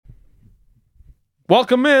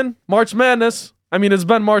Welcome in, March Madness. I mean, it's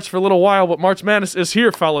been March for a little while, but March Madness is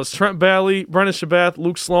here, fellas. Trent Bally, Brendan Shabath,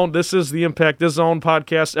 Luke Sloan. This is the Impact This Zone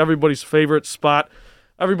podcast, everybody's favorite spot,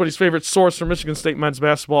 everybody's favorite source for Michigan State men's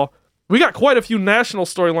basketball. We got quite a few national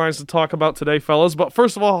storylines to talk about today, fellas, but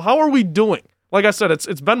first of all, how are we doing? Like I said,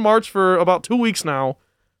 it's been March for about 2 weeks now,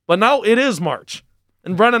 but now it is March.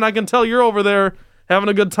 And Brendan, I can tell you're over there having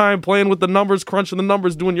a good time playing with the numbers, crunching the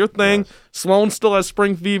numbers, doing your thing. Yes. Sloan still has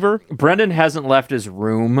spring fever. Brendan hasn't left his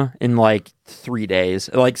room in like 3 days.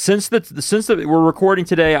 Like since we're recording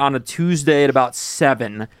today on a Tuesday at about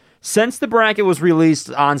 7. Since the bracket was released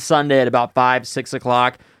on Sunday at about 5, 6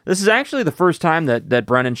 o'clock. This is actually the first time that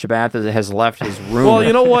Brendan Shabath has left his room. Well,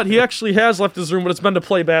 you know what? He actually has left his room, but it's been to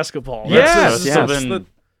play basketball. Yes.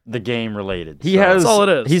 The game related. That's all it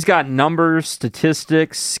is. He's got numbers,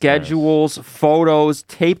 statistics, schedules, photos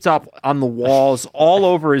taped up on the walls all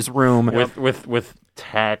over his room with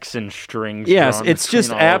tacks and strings. Yes, it's just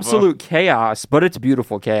absolute chaos, but it's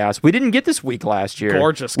beautiful chaos. We didn't get this week last year.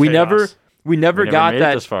 Gorgeous chaos. We never got made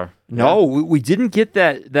that it this far. No, we didn't get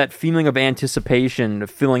that feeling of anticipation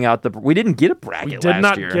filling out the. We didn't get a bracket. We did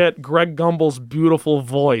not get Greg Gumbel's beautiful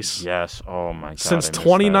voice. Yes. Oh my God. Since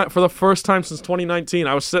for the first time since 2019,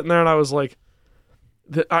 I was sitting there and I was like,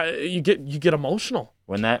 you get emotional.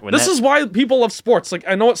 This is why people love sports. Like,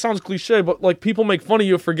 I know it sounds cliche, but like people make fun of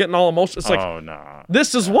you for getting all emotional. It's like, oh no,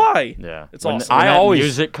 this is why. Yeah, it's awesome. When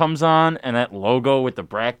music comes on and that logo with the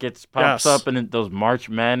brackets pops up and those March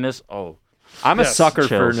Madness. Oh. I'm a sucker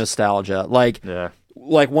for nostalgia. Like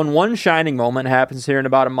when one shining moment happens here in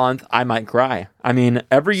about a month, I might cry. I mean,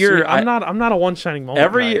 every year I'm not a one shining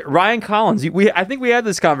moment. Ryan Collins, I think we had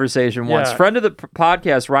this conversation once. Yeah. Friend of the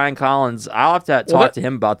podcast, Ryan Collins. I'll have to talk to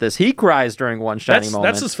him about this. He cries during One Shining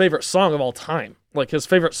Moment. That's his favorite song of all time. Like his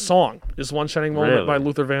favorite song is One Shining Moment by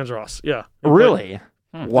Luther Vandross. Yeah, really.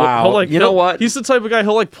 Wow. You know what? He's the type of guy,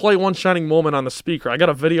 he'll play One Shining Moment on the speaker. I got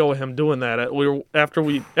a video of him doing that.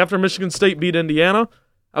 After Michigan State beat Indiana,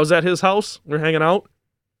 I was at his house. We were hanging out,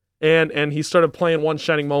 and he started playing One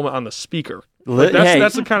Shining Moment on the speaker.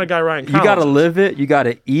 That's the kind of guy Ryan Collins. You got to live it. You got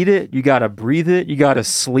to eat it. You got to breathe it. You got to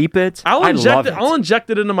sleep it. I'll inject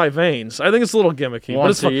it into my veins. I think it's a little gimmicky.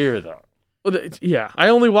 Once a year, though. Yeah, I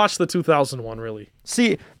only watched the 2001, really.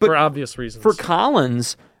 See, but for obvious reasons. For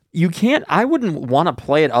Collins, I wouldn't want to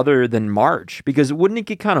play it other than March, because wouldn't it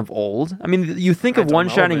get kind of old? I mean, you think of One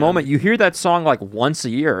Shining Moment, you hear that song like once a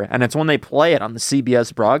year, and it's when they play it on the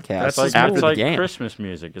CBS broadcast after the game. Christmas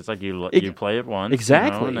music. It's like you play it once,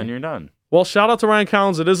 exactly, and then you're done. Well, shout out to Ryan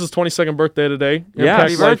Collins. It is his 22nd birthday today.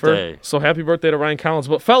 Happy birthday. So happy birthday to Ryan Collins.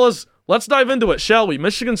 But fellas, let's dive into it, shall we?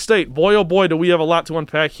 Michigan State, boy oh boy, do we have a lot to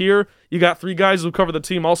unpack here. You got 3 guys who cover the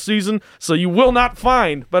team all season, so you will not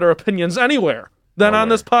find better opinions anywhere than on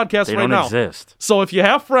this podcast they right now. They don't exist. So if you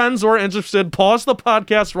have friends who are interested, pause the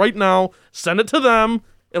podcast right now, send it to them,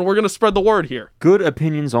 and we're going to spread the word here. Good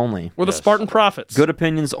opinions only. We're the Spartan Prophets. Good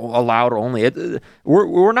opinions allowed only.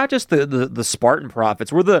 We're not just the Spartan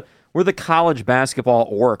Prophets. We're the college basketball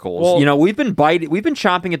oracles. Well, we've been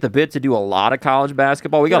chomping at the bit to do a lot of college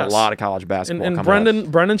basketball. We got a lot of college basketball and coming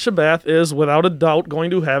up. Brendan Shabath is without a doubt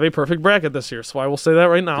going to have a perfect bracket this year. So I will say that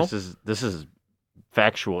right now. This is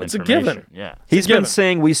factual it's information. It's a given. Yeah. He's been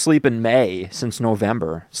saying we sleep in May since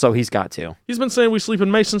November, so he's got to. He's been saying we sleep in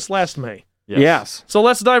May since last May. Yes. So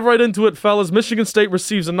let's dive right into it, fellas. Michigan State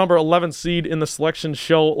receives a number 11 seed in the selection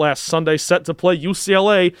show last Sunday, set to play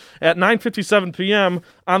UCLA at 9:57 p.m.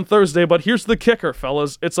 on Thursday. But here's the kicker,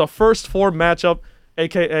 fellas. It's a first 4 matchup,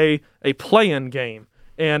 a.k.a. a play-in game.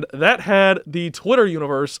 And that had the Twitter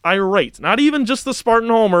universe irate. Not even just the Spartan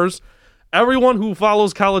homers. Everyone who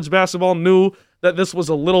follows college basketball knew that this was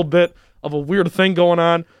a little bit of a weird thing going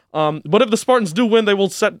on. But if the Spartans do win,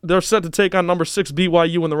 they're set to take on number 6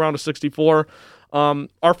 BYU in the round of 64.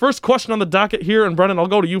 Our first question on the docket here, and Brendan, I'll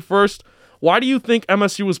go to you first. Why do you think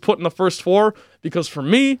MSU was put in the first 4? Because for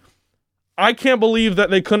me, I can't believe that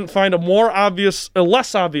they couldn't find a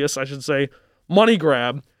less obvious, I should say, money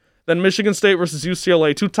grab than Michigan State versus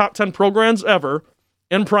UCLA, 2 top 10 programs ever,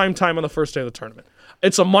 in prime time on the first day of the tournament.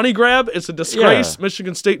 It's a money grab. It's a disgrace. Yeah.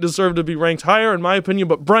 Michigan State deserved to be ranked higher, in my opinion.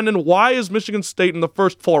 But, Brendan, why is Michigan State in the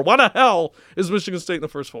first 4? Why the hell is Michigan State in the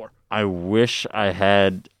first 4? I wish I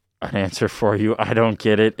had an answer for you. I don't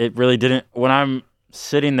get it. It really didn't. When I'm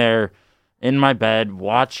sitting there in my bed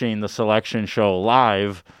watching the selection show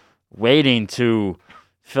live, waiting to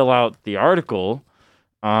fill out the article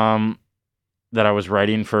that I was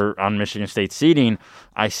writing on Michigan State seeding,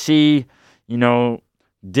 I see,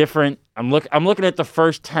 different. I'm looking at the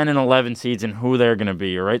first 10 and 11 seeds and who they're going to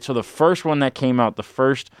be, all right? So the first one that came out, the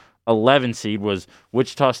first 11 seed was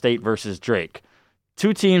Wichita State versus Drake.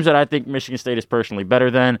 two teams that I think Michigan State is personally better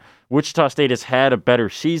than. Wichita State has had a better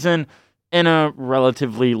season in a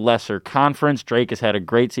relatively lesser conference. Drake has had a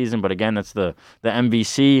great season, but again, that's the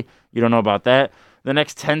MVC. You don't know about that. The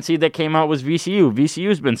next 10 seed that came out was VCU.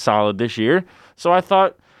 VCU's been solid this year, so I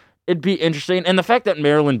thought it'd be interesting. And the fact that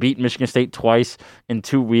Maryland beat Michigan State twice in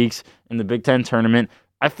 2 weeks in the Big Ten tournament,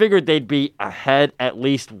 I figured they'd be ahead at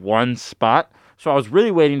least one spot. So I was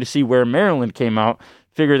really waiting to see where Maryland came out.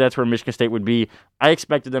 Figured that's where Michigan State would be. I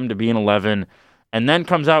expected them to be in 11. And then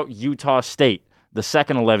comes out Utah State, the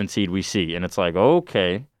second 11 seed we see. And it's like,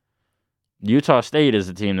 okay, Utah State is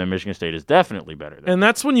a team that Michigan State is definitely better than. And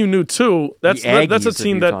that's when you knew, too, that's a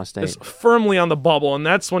team that is firmly on the bubble, and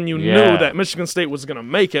that's when you knew that Michigan State was going to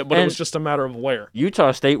make it, but it was just a matter of where.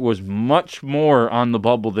 Utah State was much more on the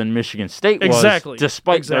bubble than Michigan State was,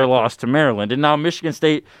 despite their loss to Maryland. And now Michigan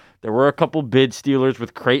State, there were a couple bid stealers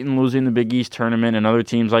with Creighton losing the Big East tournament and other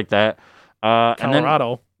teams like that.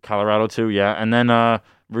 Colorado. Colorado, too, yeah. And then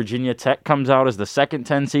Virginia Tech comes out as the second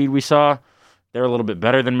 10 seed we saw. They're a little bit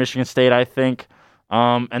better than Michigan State, I think.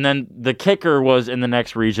 And then the kicker was in the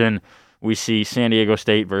next region, we see San Diego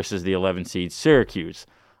State versus the 11 seed Syracuse.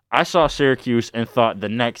 I saw Syracuse and thought the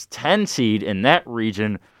next 10 seed in that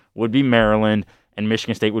region would be Maryland, and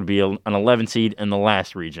Michigan State would be an 11 seed in the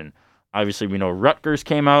last region. Obviously, we know Rutgers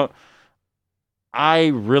came out.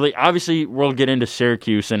 Obviously, we'll get into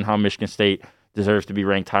Syracuse and how Michigan State deserves to be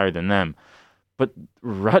ranked higher than them. But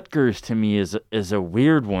Rutgers, to me, is a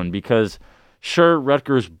weird one because sure,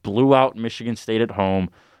 Rutgers blew out Michigan State at home,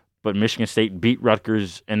 but Michigan State beat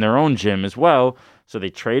Rutgers in their own gym as well. So they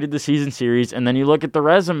traded the season series, and then you look at the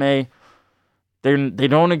resume, they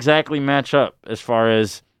don't exactly match up as far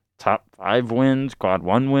as top 5 wins, quad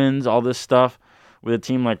 1 wins, all this stuff with a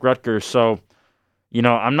team like Rutgers. So,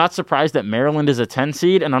 I'm not surprised that Maryland is a 10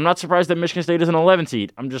 seed, and I'm not surprised that Michigan State is an 11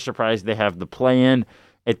 seed. I'm just surprised they have the play-in.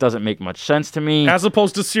 It doesn't make much sense to me. As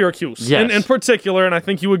opposed to Syracuse. Yes. In particular, and I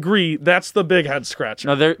think you agree, that's the big head scratcher.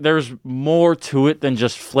 No, there's more to it than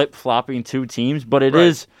just flip-flopping two teams, but it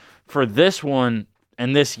is, for this one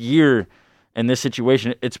and this year and this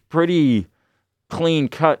situation, it's pretty clean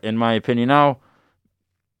cut, in my opinion. Now,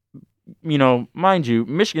 mind you,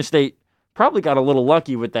 Michigan State probably got a little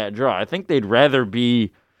lucky with that draw. I think they'd rather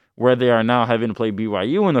be where they are now, having to play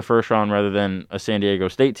BYU in the first round rather than a San Diego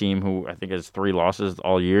State team who I think has 3 losses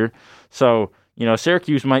all year. So,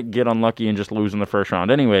 Syracuse might get unlucky and just lose in the first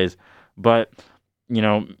round anyways. But,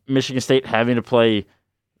 Michigan State having to play,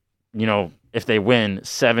 if they win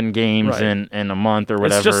 7 games in a month or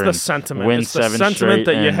whatever. It's just the sentiment. Win it's the 7 sentiment straight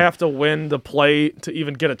that you have to win to play to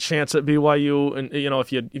even get a chance at BYU. And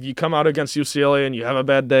if you come out against UCLA and you have a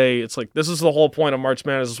bad day, it's like this is the whole point of March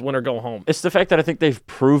Madness: is win or go home. It's the fact that I think they've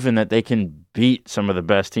proven that they can beat some of the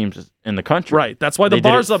best teams in the country. Right. That's why the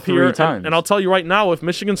bar's up here. And I'll tell you right now, if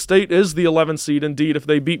Michigan State is the 11th seed, indeed, if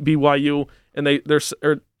they beat BYU and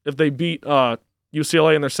if they beat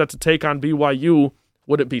UCLA and they're set to take on BYU,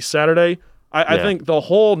 would it be Saturday? I think the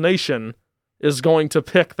whole nation is going to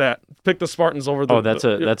pick the Spartans over the. Oh,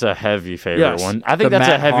 that's a heavy favorite one. I think that's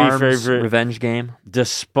a heavy favorite revenge game.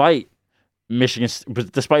 Despite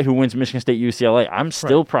who wins Michigan State UCLA, I'm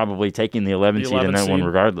still probably taking the 11th seed in that one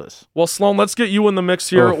regardless. Well, Sloan, let's get you in the mix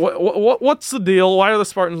here. What's the deal? Why are the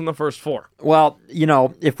Spartans in the first 4? Well,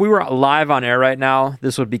 if we were live on air right now,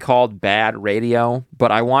 this would be called bad radio.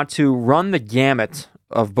 But I want to run the gamut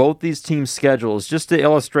of both these teams' schedules just to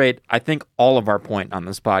illustrate, I think, all of our point on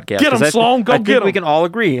this podcast. Get them, Sloan. Go I get think them. We can all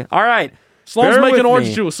agree. All right. Sloan's making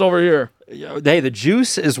orange juice over here. Hey, the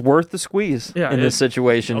juice is worth the squeeze in this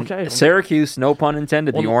situation. Okay. Syracuse, no pun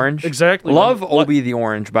intended, the orange. Exactly. Love Obi the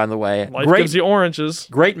Orange, by the way. Life gives you oranges.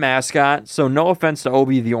 Great mascot. So no offense to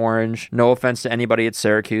Obi the Orange. No offense to anybody at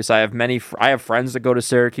Syracuse. I have friends that go to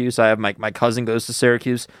Syracuse. I have my cousin goes to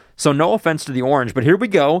Syracuse. So no offense to the Orange. But here we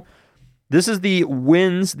go. This is the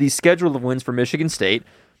schedule of wins for Michigan State.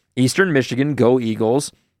 Eastern Michigan, go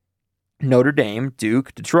Eagles. Notre Dame,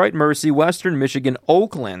 Duke, Detroit Mercy, Western Michigan,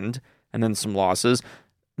 Oakland, and then some losses.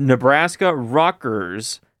 Nebraska,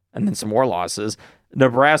 Rutgers, and then some more losses.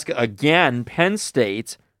 Nebraska again, Penn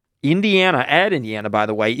State, Indiana, at Indiana, by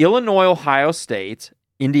the way, Illinois, Ohio State,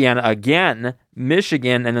 Indiana again,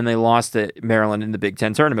 Michigan, and then they lost to Maryland in the Big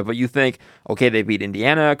Ten tournament. But you think, okay, they beat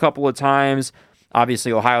Indiana a couple of times.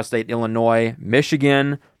 Obviously, Ohio State, Illinois,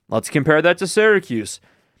 Michigan. Let's compare that to Syracuse.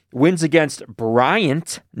 Wins against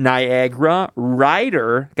Bryant, Niagara,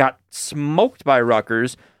 Rider, got smoked by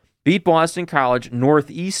Rutgers, beat Boston College,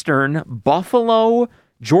 Northeastern, Buffalo,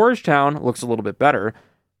 Georgetown, looks a little bit better.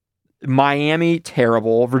 Miami,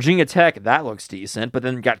 terrible. Virginia Tech, that looks decent, but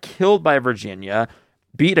then got killed by Virginia,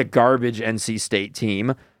 beat a garbage NC State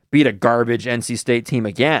team, beat a garbage NC State team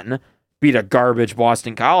again, beat a garbage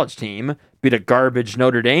Boston College team, beat a garbage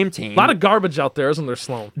Notre Dame team. A lot of garbage out there, isn't there,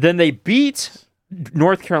 Sloan? Then they beat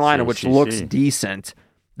North Carolina, which CCC. looks decent.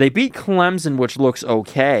 They beat Clemson, which looks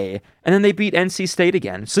okay. And then they beat NC State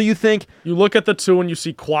again. So you think, You look at the two and you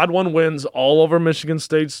see quad one wins all over Michigan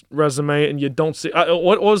State's resume, and you don't see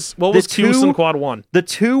what was Cuse in quad one? the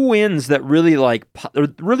two wins that really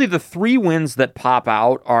really the three wins that pop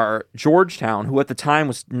out are Georgetown, who at the time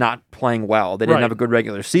was not playing well. They didn't Right. have a good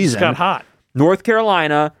regular Just season. got hot. North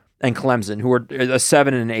Carolina and Clemson, who are a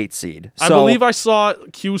 7 and an 8 seed. I believe I saw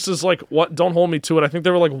Cuse's what? Don't hold me to it. I think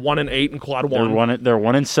they were 1-8 in quad one. They're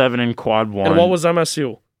 1-7 in quad one. And what was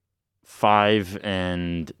MSU?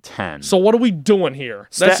 5-10. So what are we doing here?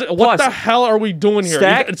 What plus, the hell are we doing here?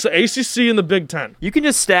 stack- It's the ACC and the Big Ten. You can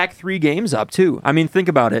just stack 3 games up, too. I mean, think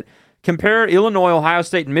about it. Compare Illinois, Ohio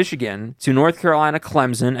State, and Michigan to North Carolina,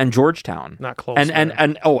 Clemson, and Georgetown. Not close. And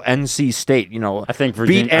NC State, I think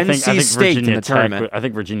Virginia, beat NC State in the Tech tournament. I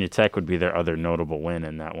think Virginia Tech would be their other notable win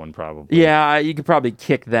in that one, probably. Yeah, you could probably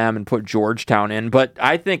kick them and put Georgetown in, but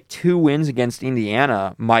I think 2 wins against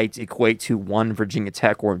Indiana might equate to 1 Virginia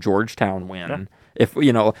Tech or Georgetown win. Yeah. If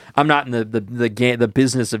I'm not in the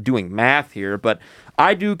business of doing math here, but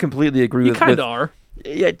I do completely agree You with. kind of are.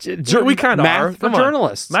 Yeah, We kind of are. math for Come on.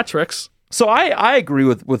 journalists. Metrics. So I agree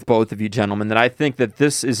with both of you gentlemen that I think that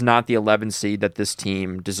this is not the 11 seed that this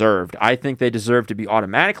team deserved. I think they deserve to be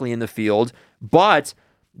automatically in the field, but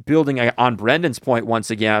building on Brendan's point once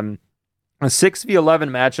again, a 6v11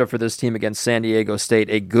 matchup for this team against San Diego State,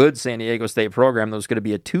 a good San Diego State program that was going to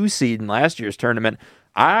be a 2 seed in last year's tournament.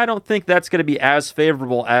 I don't think that's going to be as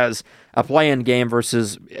favorable as a play-in game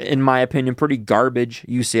versus, in my opinion, pretty garbage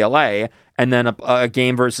UCLA, and then a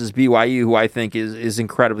game versus BYU, who I think is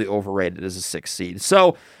incredibly overrated as a 6 seed.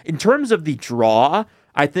 So in terms of the draw,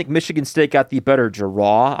 I think Michigan State got the better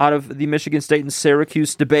draw out of the Michigan State and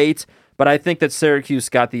Syracuse debate, but I think that Syracuse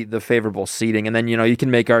got the favorable seeding. And then, you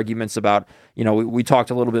can make arguments about, we talked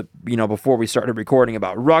a little bit, before we started recording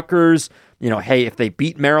about Rutgers. Hey, if they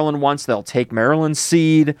beat Maryland once, they'll take Maryland's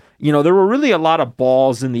seed. There were really a lot of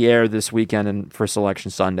balls in the air this weekend and for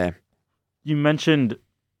Selection Sunday. You mentioned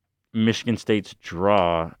Michigan State's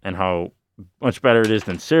draw and how much better it is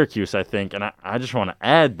than Syracuse, I think. And I just want to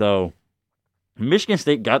add, though, Michigan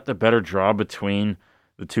State got the better draw between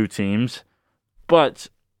the two teams, but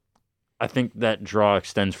I think that draw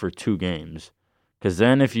extends for 2 games. Because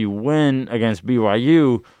then if you win against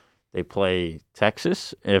BYU, they play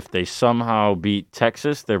Texas. If they somehow beat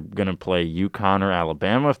Texas, they're going to play UConn or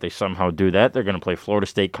Alabama. If they somehow do that, they're going to play Florida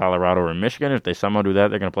State, Colorado, or Michigan. If they somehow do that,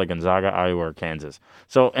 they're going to play Gonzaga, Iowa, or Kansas.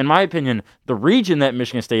 So in my opinion, the region that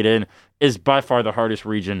Michigan State in is by far the hardest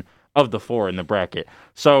region of the 4 in the bracket.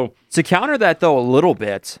 So to counter that, though, a little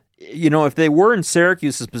bit, if they were in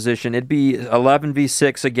Syracuse's position, it'd be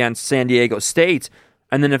 11v6 against San Diego State.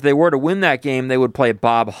 And then if they were to win that game, they would play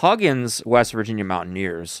Bob Huggins' West Virginia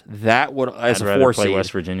Mountaineers. That would, as I'd a rather 4 play seed.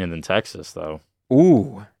 West Virginia than Texas, though.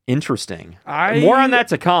 Ooh, interesting. More on that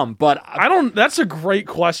to come, but That's a great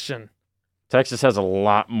question. Texas has a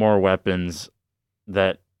lot more weapons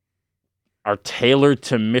that are tailored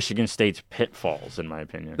to Michigan State's pitfalls, in my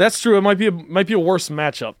opinion. That's true. It might be a worse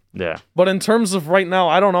matchup. Yeah. But in terms of right now,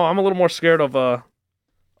 I don't know. I'm a little more scared of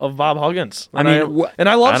Bob Huggins. And I mean,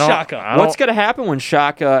 I love I don't- Shaka. I what's going to happen when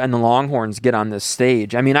Shaka and the Longhorns get on this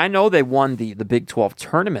stage? I mean, I know they won the Big 12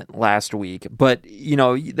 tournament last week, but,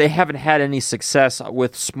 they haven't had any success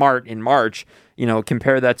with Smart in March.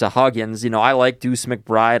 Compare that to Huggins. I like Deuce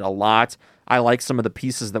McBride a lot. I like some of the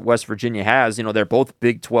pieces that West Virginia has. They're both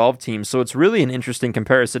Big 12 teams, so it's really an interesting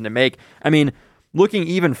comparison to make. I mean, looking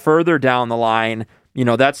even further down the line,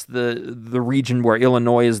 that's the region where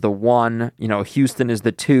Illinois is the 1, Houston is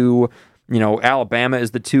the 2, Alabama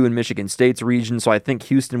is the 2 in Michigan State's region, so I think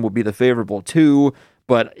Houston will be the favorable 2,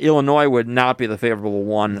 but Illinois would not be the favorable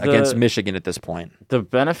 1 against Michigan at this point. The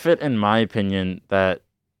benefit, in my opinion, that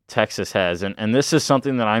Texas has, and this is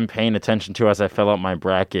something that I'm paying attention to as I fill out my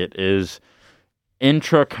bracket, is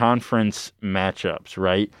intra-conference matchups,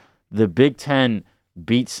 right? The Big Ten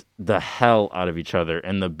beats the hell out of each other,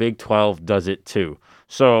 and the Big 12 does it too.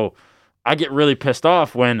 So I get really pissed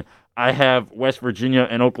off when I have West Virginia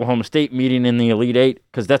and Oklahoma State meeting in the Elite Eight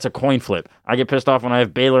because that's a coin flip. I get pissed off when I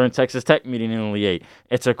have Baylor and Texas Tech meeting in the Elite Eight.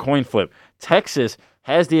 It's a coin flip. Texas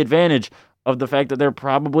has the advantage of the fact that they're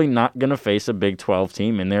probably not going to face a Big 12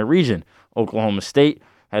 team in their region. Oklahoma State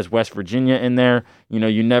has West Virginia in there.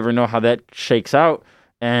 You never know how that shakes out,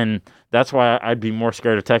 and that's why I'd be more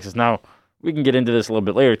scared of Texas. Now, we can get into this a little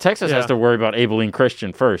bit later. Texas has to worry about Abilene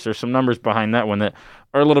Christian first. There's some numbers behind that one that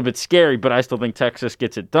are a little bit scary, but I still think Texas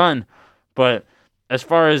gets it done. But as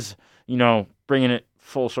far as, bringing it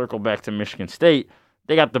full circle back to Michigan State,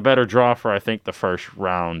 they got the better draw for, I think, the first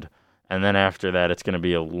round. And then after that, it's going to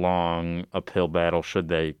be a long uphill battle should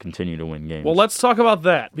they continue to win games. Well, let's talk about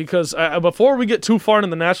that, because before we get too far into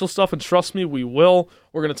the national stuff, and trust me, we will,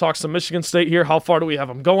 we're going to talk some Michigan State here. How far do we have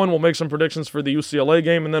them going? We'll make some predictions for the UCLA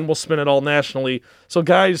game, and then we'll spin it all nationally. So,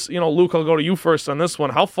 guys, Luke, I'll go to you first on this one.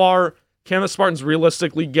 How far can the Spartans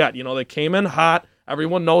realistically get? They came in hot.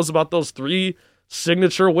 Everyone knows about those 3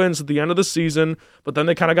 signature wins at the end of the season, but then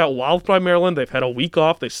they kind of got walloped by Maryland. They've had a week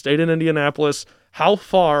off. They stayed in Indianapolis. How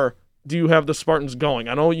far do you have the Spartans going?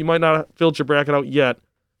 I know you might not have filled your bracket out yet,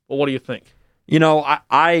 but what do you think? We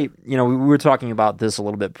were talking about this a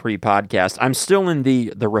little bit pre-podcast. I'm still in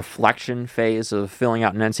the reflection phase of filling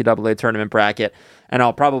out an NCAA tournament bracket, and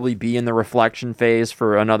I'll probably be in the reflection phase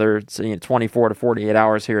for another 24 to 48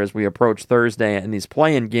 hours here as we approach Thursday in these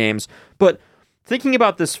play-in games. But thinking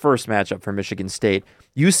about this first matchup for Michigan State,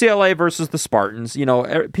 UCLA versus the Spartans,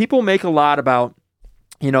 people make a lot about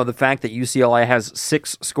the fact that UCLA has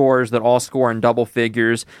 6 scorers that all score in double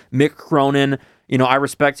figures. Mick Cronin, I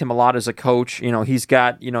respect him a lot as a coach. He's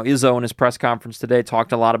got, Izzo in his press conference today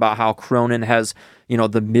talked a lot about how Cronin has,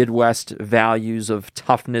 the Midwest values of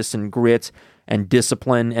toughness and grit and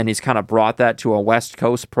discipline, and he's kind of brought that to a West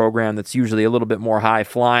Coast program that's usually a little bit more high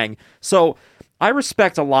flying. So I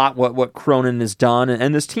respect a lot what Cronin has done,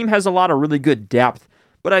 and this team has a lot of really good depth.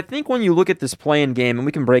 But I think when you look at this play-in game, and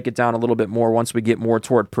we can break it down a little bit more once we get more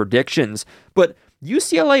toward predictions, but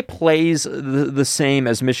UCLA plays the same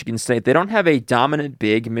as Michigan State. They don't have a dominant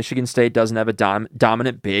big. Michigan State doesn't have a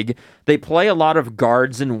dominant big. They play a lot of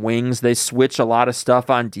guards and wings. They switch a lot of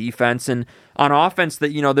stuff on defense. And on offense,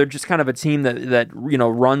 that they're just kind of a team that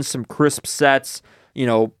runs some crisp sets,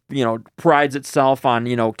 prides itself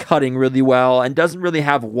on, cutting really well and doesn't really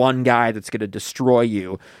have one guy that's going to destroy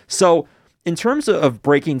you. So in terms of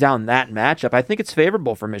breaking down that matchup, I think it's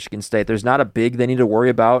favorable for Michigan State. There's not a big they need to worry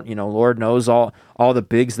about. Lord knows all the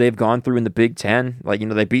bigs they've gone through in the Big Ten.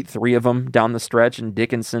 They beat 3 of them down the stretch, and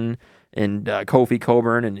Dickinson and Kofi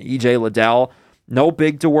Coburn and E.J. Liddell. No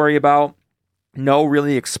big to worry about. No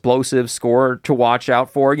really explosive score to watch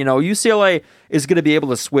out for. UCLA is going to be able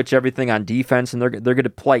to switch everything on defense, and they're going to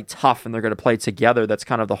play tough, and they're going to play together. That's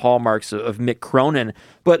kind of the hallmarks of Mick Cronin.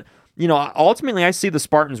 But ultimately, I see the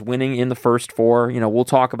Spartans winning in the first 4. We'll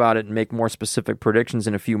talk about it and make more specific predictions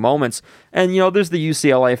in a few moments. And, there's the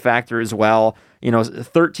UCLA factor as well.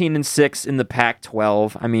 13-6 in the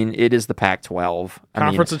Pac-12. I mean, it is the Pac-12.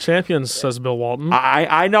 Conference of Champions, says Bill Walton.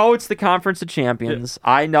 I know it's the Conference of Champions.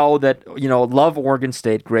 Yeah. I know that, love Oregon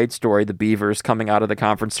State. Great story, the Beavers coming out of the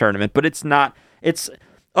conference tournament. But it's not...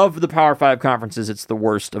 Of the Power 5 conferences, it's the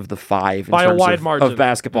worst of the 5 in by terms a wide margin of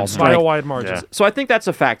basketball strength. By a wide margin. Yeah. So I think that's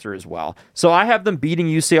a factor as well. So I have them beating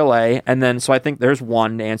UCLA, and then so I think there's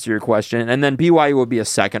one to answer your question, and then BYU will be a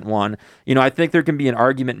second one. I think there can be an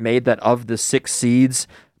argument made that of the 6 seeds,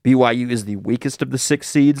 BYU is the weakest of the 6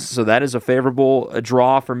 seeds, so that is a favorable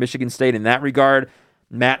draw for Michigan State in that regard.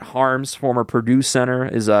 Matt Harms, former Purdue center,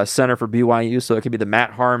 is a center for BYU, so it could be the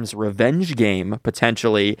Matt Harms revenge game,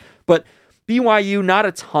 potentially. But BYU, not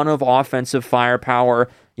a ton of offensive firepower.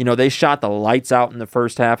 They shot the lights out in the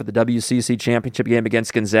first half of the WCC championship game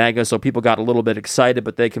against Gonzaga, so people got a little bit excited,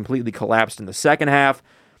 but they completely collapsed in the second half.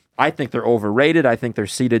 I think they're overrated. I think they're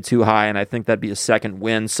seated too high, and I think that'd be a second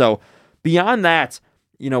win. So beyond that,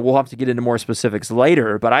 we'll have to get into more specifics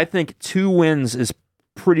later, but I think 2 wins is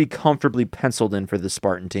pretty comfortably penciled in for the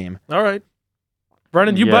Spartan team. All right.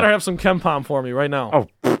 Brendan, you better have some KenPom for me right now.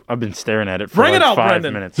 Oh, I've been staring at it for Bring it out, 5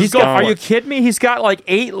 Brendan. minutes. Are you kidding me? He's got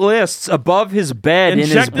 8 lists above his bed in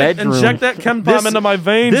his bedroom. Inject that KenPom into my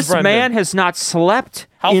veins, This Brendan. man has not slept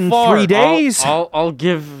in 3 days. I'll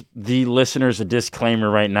give the listeners a disclaimer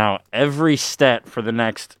right now. Every stat for the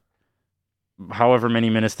next however many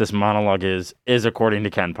minutes this monologue is according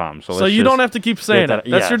to KenPom. So you don't have to keep saying it.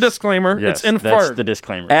 That's your disclaimer. Yes, it's inferred. That's the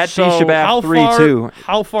disclaimer. At Shabab32.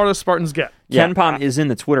 How far do Spartans get? KenPom is in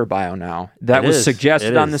the Twitter bio now. That was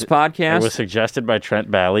suggested on this podcast. It was suggested by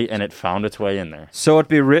Trent Bally, and it found its way in there. So it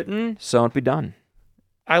be written, so it be done.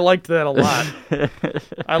 I liked that a lot.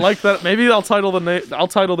 I like that. Maybe I'll title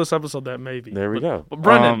this episode that. Maybe. There we go. But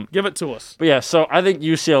Brendan, give it to us. But yeah, so I think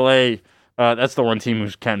UCLA. That's the one team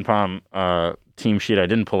whose KenPom team sheet I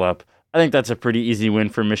didn't pull up. I think that's a pretty easy win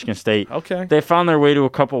for Michigan State. Okay. They found their way to a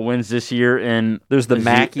couple wins this year, and there's the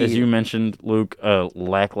Mackey. As you mentioned, Luke,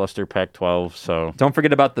 lackluster Pac-12. So don't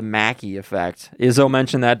forget about the Mackey effect. Izzo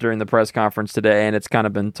mentioned that during the press conference today, and it's kind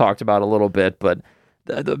of been talked about a little bit. But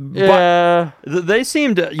Yeah. They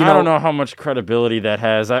seemed, I don't know how much credibility that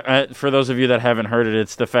has. For those of you that haven't heard it,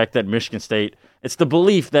 it's the fact that it's the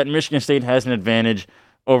belief that Michigan State has an advantage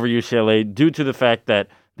over UCLA due to the fact that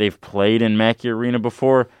they've played in Mackey Arena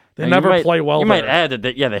before. They never play well. You might add that,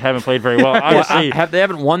 they haven't played very well. Obviously, they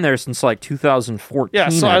haven't won there since like 2014. Yeah,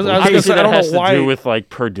 so I was obviously gonna say, that has why. to do with like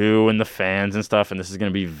Purdue and the fans and stuff, and this is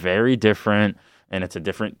going to be very different, and it's a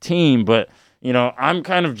different team. But I'm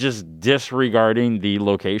kind of just disregarding the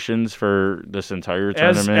locations for this entire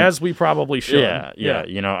tournament, as we probably should. Yeah.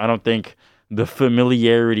 I don't think the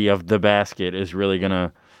familiarity of the basket is really going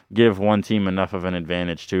to give one team enough of an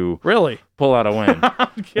advantage to pull out a win.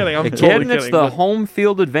 I'm kidding. I'm totally kidding. It's the home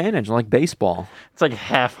field advantage, like baseball. It's like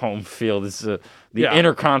half home field. It's the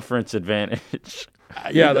interconference advantage.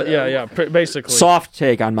 Basically. Soft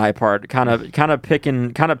take on my part. Kind of picked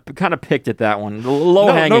at that one.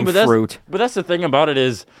 Low hanging fruit. But that's the thing about it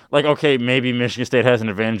is, like, okay, maybe Michigan State has an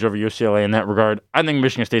advantage over UCLA in that regard. I think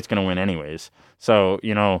Michigan State's going to win anyways. So,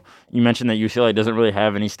 you mentioned that UCLA doesn't really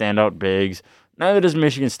have any standout bigs. Neither does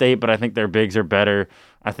Michigan State, but I think their bigs are better.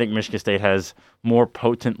 I think Michigan State has more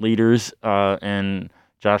potent leaders in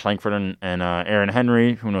Josh Langford and Aaron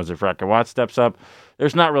Henry. Who knows if Radka Watts steps up?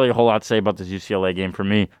 There's not really a whole lot to say about this UCLA game for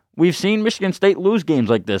me. We've seen Michigan State lose games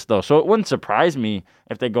like this, though, so it wouldn't surprise me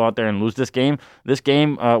if they go out there and lose this game. This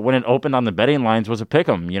game, when it opened on the betting lines, was a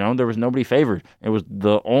pick'em. There was nobody favored. It was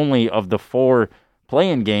the only of the 4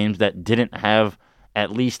 play-in games that didn't have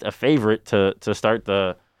at least a favorite to start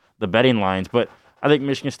the betting lines. But I think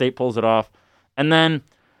Michigan State pulls it off. And then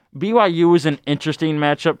BYU is an interesting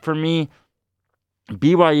matchup for me.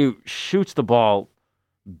 BYU shoots the ball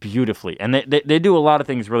beautifully, and they do a lot of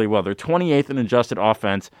things really well. They're 28th in adjusted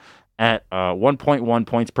offense at 1.1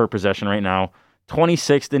 points per possession right now,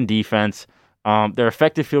 26th in defense. Their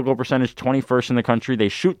effective field goal percentage, 21st in the country. They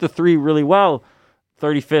shoot the three really well,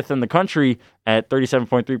 35th in the country at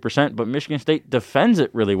 37.3%, but Michigan State defends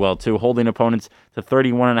it really well too, holding opponents to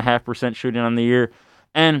 31.5% shooting on the year.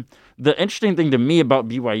 And the interesting thing to me about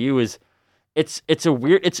BYU is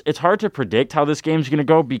it's hard to predict how this game's going to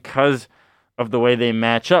go because of the way they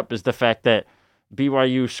match up, is the fact that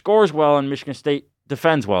BYU scores well and Michigan State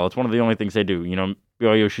defends well. It's one of the only things they do.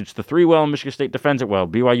 BYU shoots the three well and Michigan State defends it well.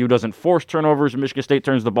 BYU doesn't force turnovers and Michigan State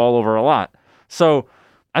turns the ball over a lot. So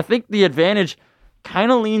I think the advantage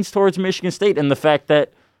kind of leans towards Michigan State, and the fact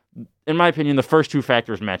that, in my opinion, the first 2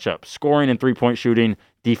 factors match up: scoring and 3-point shooting,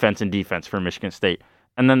 defense and defense for Michigan State.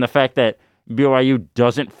 And then the fact that BYU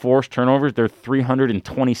doesn't force turnovers. They're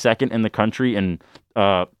 322nd in the country in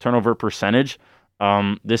turnover percentage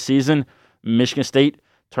this season. Michigan State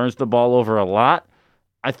turns the ball over a lot.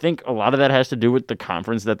 I think a lot of that has to do with the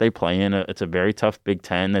conference that they play in. It's a very tough Big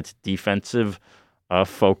Ten that's defensive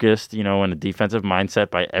focused, and a defensive mindset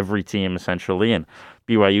by every team essentially. And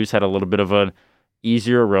BYU's had a little bit of an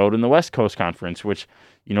easier road in the West Coast Conference, which,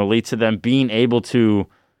 leads to them being able to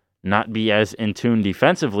not be as in tune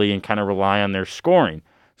defensively and kind of rely on their scoring.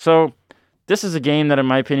 So this is a game that, in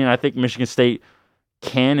my opinion, I think Michigan State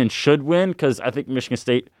can and should win, because I think Michigan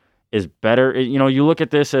State is better. You look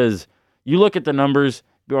at this as, you look at the numbers,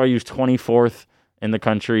 BYU's 24th in the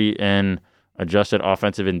country in adjusted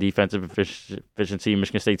offensive and defensive efficiency.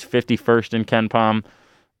 Michigan State's 51st in KenPom.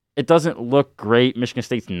 It doesn't look great. Michigan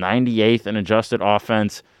State's 98th in adjusted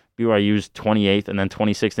offense. BYU's 28th and then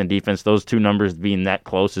 26th in defense. Those 2 numbers being that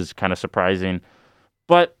close is kind of surprising.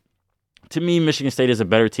 But to me, Michigan State is a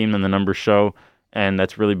better team than the numbers show, and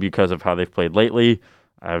that's really because of how they've played lately.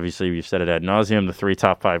 Obviously, we've said it ad nauseum, the 3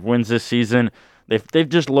 top 5 wins this season. They've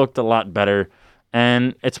just looked a lot better.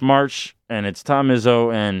 And it's March, and it's Tom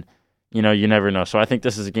Izzo, and, you never know. So I think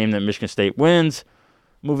this is a game that Michigan State wins.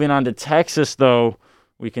 Moving on to Texas, though,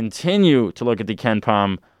 we continue to look at the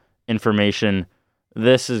KenPom information.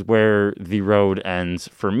 This is where the road ends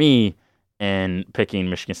for me in picking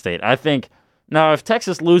Michigan State. I think, now, if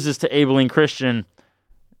Texas loses to Abilene Christian,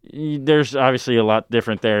 there's obviously a lot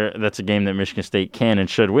different there. That's a game that Michigan State can and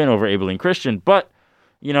should win over Abilene Christian. But,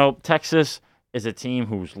 Texas is a team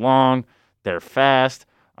who's long, they're fast,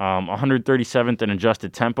 137th in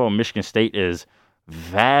adjusted tempo. Michigan State is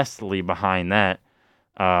vastly behind that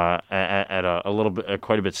at a little bit,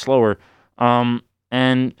 quite a bit slower.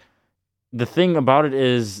 And the thing about it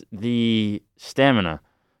is the stamina.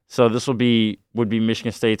 So this would be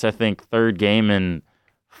Michigan State's, I think, 3rd game in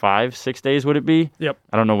 5-6 days. Would it be? Yep.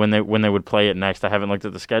 I don't know when they would play it next. I haven't looked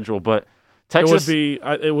at the schedule, but Texas.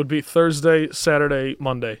 It would be Thursday, Saturday,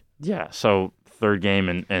 Monday. Yeah. So 3rd game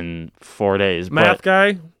in 4 days. Math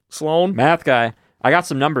guy, Sloan. Math guy. I got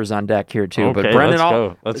some numbers on deck here too. Okay, but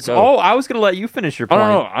Brendan, let's go. Oh, I was going to let you finish your point.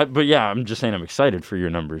 No. But yeah, I'm just saying I'm excited for your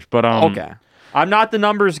numbers. But okay. I'm not the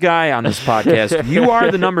numbers guy on this podcast. You are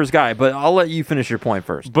the numbers guy, but I'll let you finish your point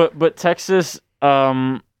first. But Texas,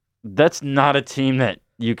 that's not a team that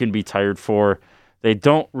you can be tired for. They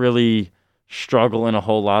don't really struggle in a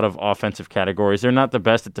whole lot of offensive categories. They're not the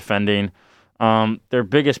best at defending. Their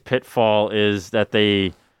biggest pitfall is that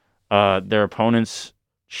their opponents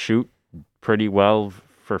shoot pretty well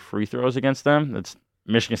for free throws against them.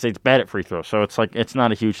 Michigan State's bad at free throws, so it's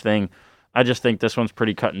not a huge thing. I just think this one's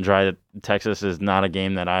pretty cut and dry. That Texas is not a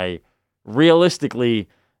game that I realistically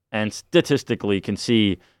and statistically can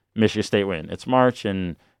see Michigan State win. It's March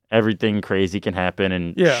and everything crazy can happen.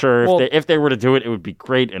 And if they were to do it, it would be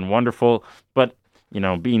great and wonderful. But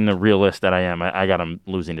being the realist that I am, I got them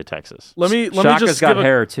losing to Texas. Let me Shaka's just got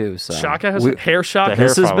hair too. So Shaka has hair. Shaka.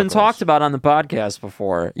 This has been talked about on the podcast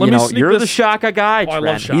before. You're the Shaka guy, Trent.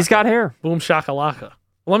 I love Shaka. He's got hair. Boom shakalaka.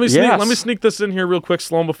 Let me sneak this in here real quick,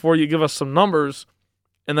 Sloan, before you give us some numbers,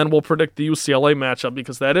 and then we'll predict the UCLA matchup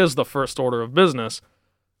because that is the first order of business.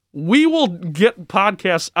 We will get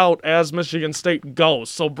podcasts out as Michigan State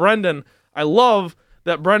goes. So, Brendan, I love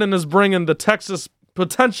that Brendan is bringing the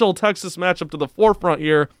potential Texas matchup to the forefront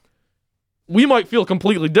here. We might feel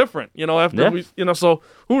completely different, so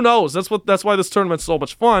who knows? That's why this tournament's so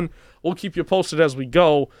much fun. We'll keep you posted as we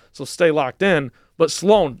go, so stay locked in. But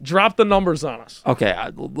Sloan, drop the numbers on us. Okay,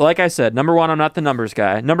 like I said, number one, I'm not the numbers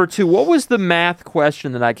guy. Number two, what was the math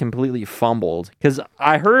question that I completely fumbled? Because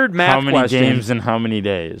I heard math questions. How many games in how many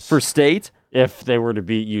days? For State? If they were to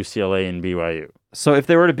beat UCLA and BYU. So if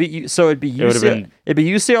they were to beat you, it'd be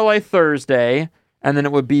UCLA Thursday, and then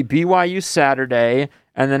it would be BYU Saturday,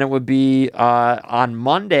 and then it would be on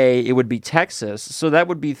Monday, it would be Texas. So that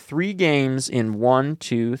would be 3 games in 1,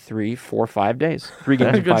 2, 3, 4, 5 days. 3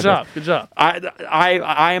 games in 5 days. Good job.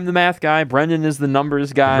 I am the math guy. Brendan is the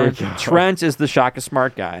numbers guy. Trent is the Shaka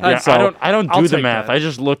Smart guy. Yeah, I don't do the math. I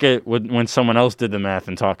just look at when someone else did the math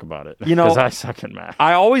and talk about it. Because I suck at math.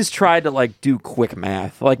 I always tried to do quick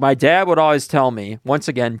math. Like my dad would always tell me. Once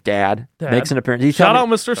again, Dad makes an appearance. Shout out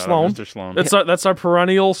Mr. Sloan. That's our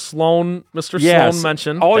perennial Sloan. Mr. Sloan mention.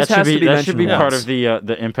 Always has to be mentioned. That should be part of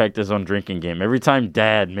the Impact is on drinking game. Every time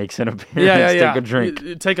Dad makes an appearance, take a drink.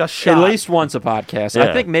 You take a shot. At least once a podcast. Yeah.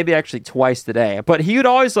 I think maybe actually twice today. But he would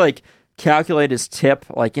always calculate his tip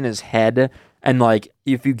in his head, and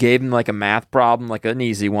if you gave him a math problem, an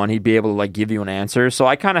easy one, he'd be able to give you an answer. So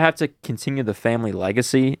I kind of have to continue the family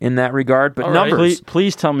legacy in that regard. But numbers.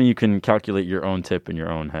 Please tell me you can calculate your own tip in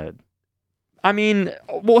your own head. I mean,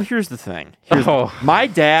 well, here's the thing. My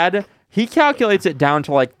dad. He calculates it down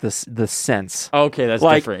to the cents. Okay, that's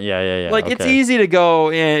different. Yeah. It's easy to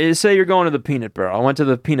go. Say you're going to the Peanut Barrel. I went to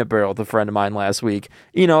the Peanut Barrel with a friend of mine last week.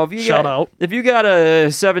 If you got a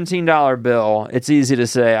 $17 bill, it's easy to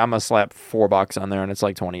say I'm gonna slap $4 on there, and it's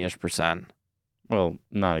 20-ish%. Well,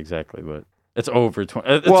 not exactly, but it's over 20.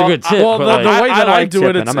 It's a good tip. Well, the way that I do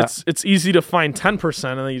it, it's easy to find 10%,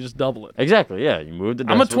 and then you just double it. Exactly. Yeah, you move the.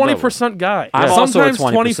 I'm a 20% guy. I'm sometimes also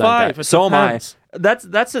a 20% 25. Guy. So am I.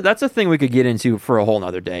 That's a thing we could get into for a whole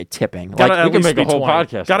nother day. Tipping, we can make a whole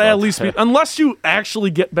podcast. Gotta at least be, unless you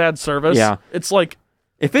actually get bad service. Yeah, it's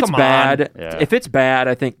if it's bad. Yeah. If it's bad,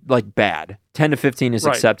 I think bad. 10 to 15 is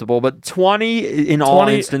acceptable, but 20 in all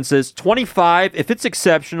instances. 25 if it's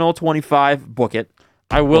exceptional. 25 book it.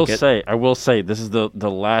 I will say this is the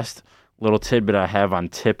last little tidbit I have on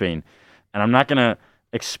tipping, and I'm not gonna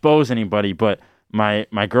expose anybody, but.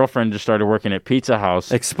 My girlfriend just started working at Pizza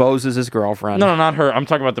House. Exposes his girlfriend. No, not her. I'm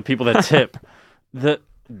talking about the people that tip.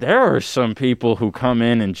 There are some people who come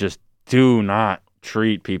in and just do not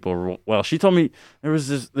treat people well. She told me there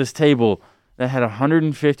was this table that had a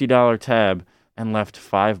 $150 tab and left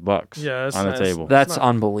 $5 on the table. That's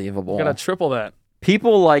unbelievable. You gotta triple that.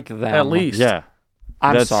 People like that. At least. Yeah.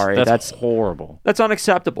 I'm sorry. That's horrible. That's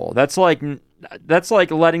unacceptable. That's like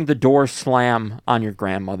letting the door slam on your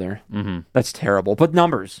grandmother. Mm-hmm. That's terrible. But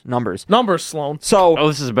numbers, Sloan. So,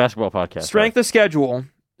 this is a basketball podcast. Strength of schedule.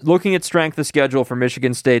 Looking at strength of schedule for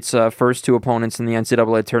Michigan State's first 2 opponents in the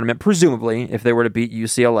NCAA tournament, presumably if they were to beat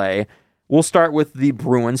UCLA, we'll start with the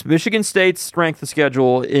Bruins. Michigan State's strength of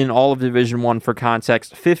schedule in all of Division I, for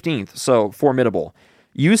context, 15th, so formidable.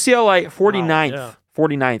 UCLA 49th.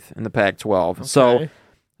 49th in the Pac-12. Okay. So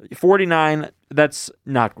 49, that's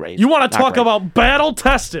not great. You want to talk about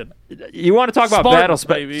battle-tested. You want to talk about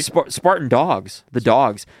Spartan dogs, the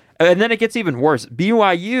dogs. And then it gets even worse.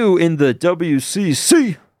 BYU in the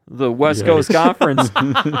WCC, the West Coast Conference,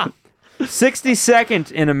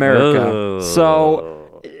 62nd in America.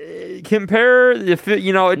 So compare,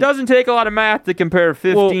 it doesn't take a lot of math to compare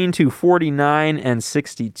 15 to 49 and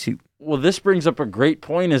 62. Well, this brings up a great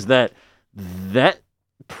point, is that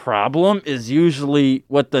problem is usually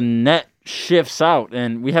what the net shifts out,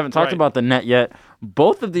 and we haven't talked Right. about the net yet.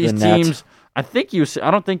 Both of these The net. teams, I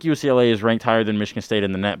don't think UCLA is ranked higher than Michigan State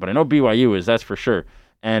in the net, but I know BYU is, that's for sure.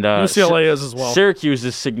 And UCLA is as well. Syracuse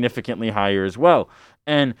is significantly higher as well.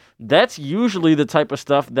 And that's usually the type of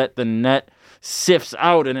stuff that the net sifts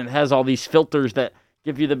out, and it has all these filters that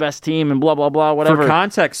give you the best team and blah, blah, blah, whatever. For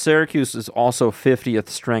context, Syracuse is also 50th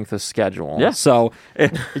strength of schedule. Yeah. So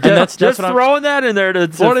that's just what I'm- throwing that in there to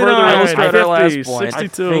further 49, illustrate our last 50, point.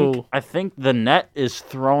 62. I think the net is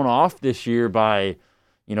thrown off this year by,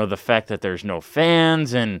 the fact that there's no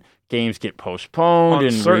fans and games get postponed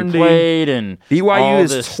and Uncertainty. replayed and BYU all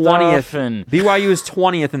is this 20th. stuff and BYU is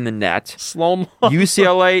 20th in the net. Slow.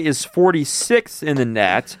 UCLA is 46th in the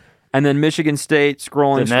net. And then Michigan State,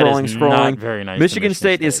 scrolling. The net is not very nice to Michigan Michigan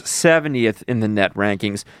State is 70th in the net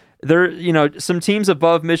rankings. There, some teams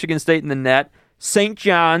above Michigan State in the net: St.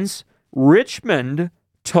 John's, Richmond,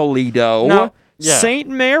 Toledo, No, yeah. St.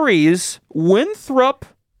 Mary's, Winthrop,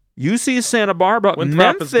 UC Santa Barbara,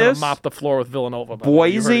 Winthrop is going to Memphis, mop the floor with Villanova. by the way.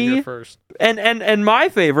 You heard it here Boise, first. and my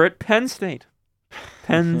favorite, Penn State.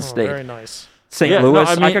 Penn Oh, State, very nice. St. Yeah, no, Louis.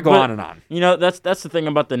 I I mean, could go but- on and on. that's the thing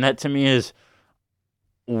about the net to me is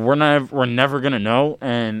we're never gonna know,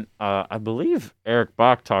 and I believe Eric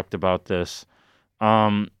Bach talked about this.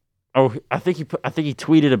 I think he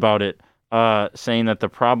tweeted about it, saying that the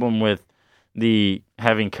problem with the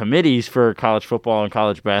having committees for college football and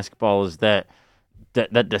college basketball is that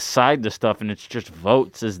decide the stuff, and it's just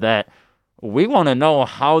votes. Is that we want to know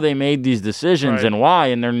how they made these decisions Right. and why,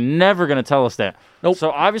 and they're never going to tell us that. Nope.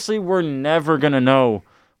 So obviously, we're never going to know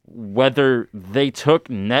whether they took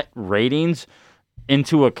net ratings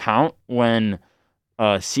into account when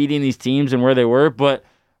seeding these teams and where they were. But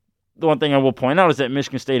the one thing I will point out is that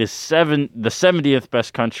Michigan State is the 70th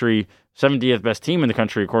best team in the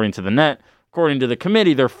country according to the net. According to the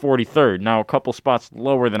committee, they're 43rd. Now, a couple spots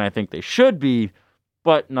lower than I think they should be,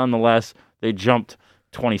 but nonetheless, they jumped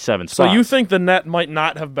 27 So spots. you think the net might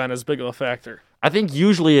not have been as big of a factor? I think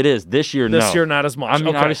usually it is. This year, no. This year, not as much. I mean,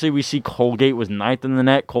 Okay. obviously, we see Colgate was ninth in the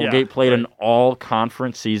net. Colgate played an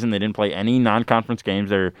all-conference season. They didn't play any non-conference games.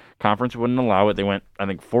 Their conference wouldn't allow it. They went, I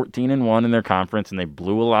think, 14-1 in their conference, and they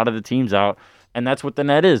blew a lot of the teams out. And that's what the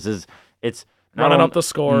net is it's not Running on- up the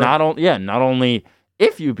score. Not only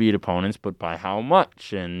if you beat opponents, but by how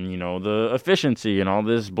much, and the efficiency and all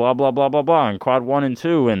this blah blah blah blah blah, and quad 1 and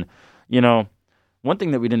 2, and one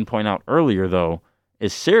thing that we didn't point out earlier though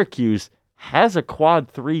is Syracuse has a quad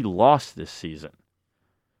 3 loss this season.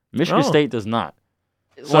 Michigan Oh. State does not.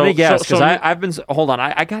 Let me guess, because so- I've been. Hold on,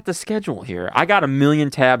 I got the schedule here. I got a million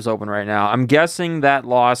tabs open right now. I'm guessing that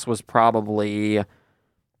loss was probably.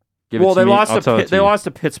 Give it Well, to they me. lost I'll tell it they you. lost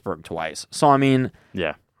to Pittsburgh twice. So I mean,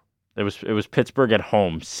 Yeah, it was Pittsburgh at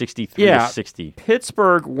home, 63 Yeah. to 60.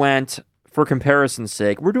 Pittsburgh went. For comparison's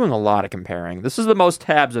sake, we're doing a lot of comparing. This is the most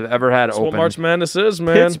tabs I've ever had That's open. what March Madness is,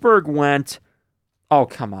 man. Pittsburgh went. Oh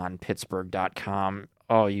come on, Pittsburgh.com.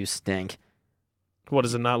 Oh, you stink. What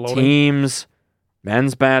is it not loading? Teams,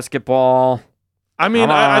 men's basketball. I mean,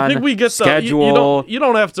 Come I on. think we get Schedule. you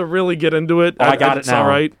don't have to really get into it. Oh, I got it it's now. all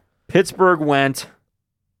right. Pittsburgh went.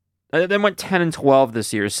 They went 10-12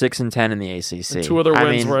 this year, 6-10 in the ACC. And two of their I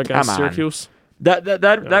wins mean, were against come on. Syracuse.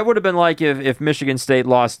 That would have been like if Michigan State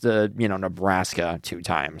lost to Nebraska 2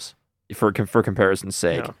 times for comparison's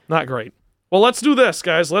sake. Yeah, not great. Well, let's do this,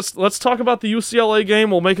 guys. Let's talk about the UCLA game.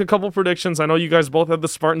 We'll make a couple predictions. I know you guys both had the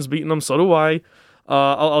Spartans beating them. So do I.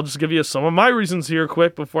 I'll just give you some of my reasons here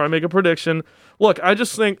quick before I make a prediction. Look, I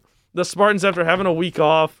just think the Spartans, after having a week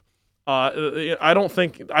off, I don't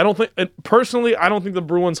think personally, I don't think the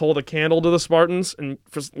Bruins hold a candle to the Spartans, and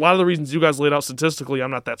for a lot of the reasons you guys laid out statistically,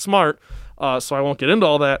 I'm not that smart, so I won't get into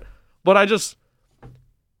all that. But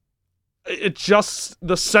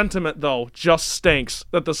the sentiment though just stinks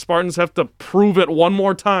that the Spartans have to prove it one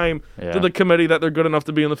more time Yeah. to the committee that they're good enough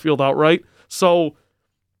to be in the field outright. So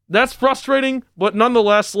that's frustrating, but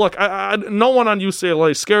nonetheless, look, no one on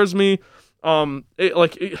UCLA scares me.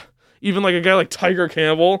 Even like a guy like Tiger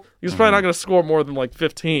Campbell, he's probably not going to score more than like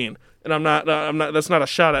 15. And I'm not. That's not a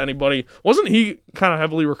shot at anybody. Wasn't he kind of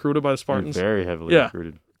heavily recruited by the Spartans? Very heavily Yeah.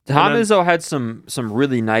 recruited. Tom And then- Izzo had some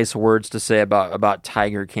really nice words to say about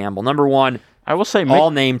Tiger Campbell. Number one, I will say, all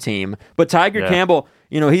name team, but Tiger Yeah. Campbell,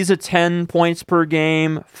 he's a 10 points per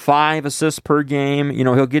game, 5 assists per game.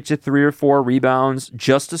 He'll get you 3 or 4 rebounds.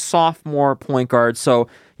 Just a sophomore point guard. So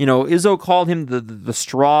Izzo called him the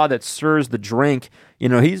straw that stirs the drink.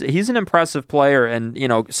 He's an impressive player, and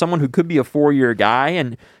someone who could be a 4-year guy.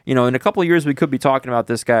 And in a couple of years, we could be talking about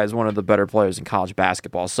this guy as one of the better players in college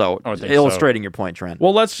basketball. So I think illustrating your point, Trent.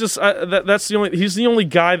 Well, let's just that's the only. He's the only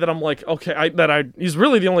guy that I'm like, okay, he's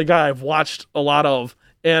really the only guy I've watched a lot of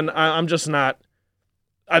And I'm just not.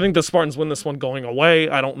 I think the Spartans win this one going away.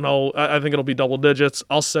 I don't know. I think it'll be double digits.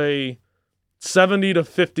 I'll say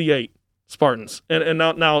 70-58 Spartans. And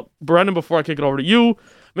now, Brendan, before I kick it over to you,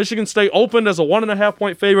 Michigan State opened as a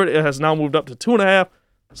 1.5-point favorite. It has now moved up to 2.5.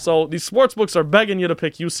 So these sports books are begging you to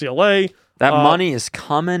pick UCLA. That money is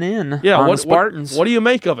coming in on the Spartans. What do you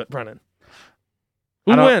make of it, Brennan?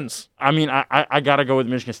 Who wins? I mean, I got to go with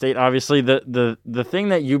Michigan State. Obviously, the thing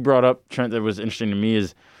that you brought up, Trent, that was interesting to me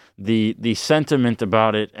is the sentiment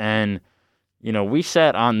about it. And, we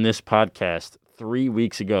sat on this podcast 3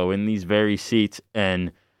 weeks ago in these very seats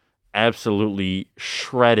and absolutely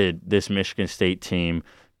shredded this Michigan State team.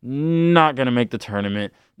 Not going to make the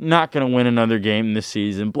tournament, not going to win another game this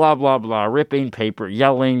season, blah, blah, blah, ripping paper,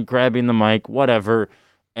 yelling, grabbing the mic, whatever.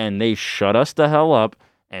 And they shut us the hell up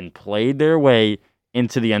and played their way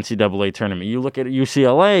into the NCAA tournament. You look at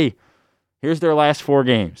UCLA, here's their last 4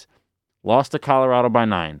 games. Lost to Colorado by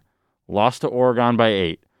 9, lost to Oregon by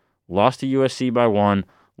 8, lost to USC by 1,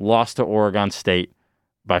 lost to Oregon State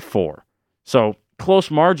by 4. So close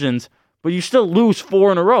margins, but you still lose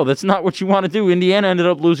 4 in a row. That's not what you want to do. Indiana ended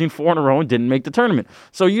up losing 4 in a row and didn't make the tournament.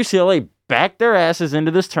 So UCLA backed their asses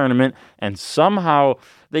into this tournament, and somehow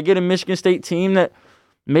they get a Michigan State team that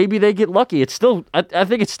maybe they get lucky. It's still, I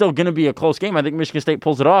think it's still going to be a close game. I think Michigan State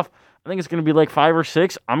pulls it off. I think it's going to be like 5 or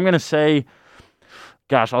 6. I'm going to say,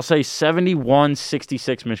 I'll say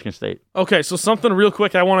 71-66 Michigan State. Okay, so something real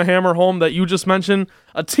quick I want to hammer home that you just mentioned.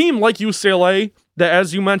 A team like UCLA that,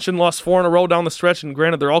 as you mentioned, lost 4 in a row down the stretch, and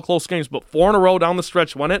granted, they're all close games, but 4 in a row down the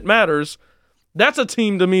stretch when it matters, that's a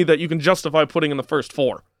team to me that you can justify putting in the first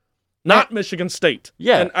 4. Not Michigan State.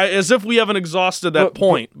 Yeah. And as if we haven't exhausted that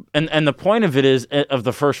point. And the point of it is, of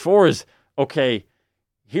the first 4 is, okay,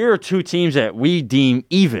 here are 2 teams that we deem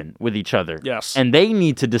even with each other. Yes. And they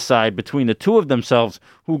need to decide between the 2 of themselves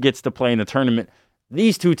who gets to play in the tournament.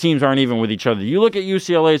 These 2 teams aren't even with each other. You look at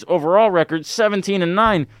UCLA's overall record,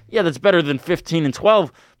 17-9. Yeah, that's better than 15-12,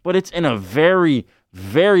 but it's in a very,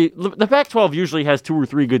 the Pac-12 usually has 2 or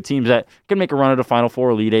 3 good teams that can make a run at a Final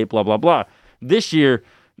Four, Elite Eight, blah, blah, blah. This year,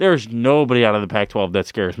 there's nobody out of the Pac-12 that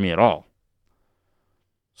scares me at all.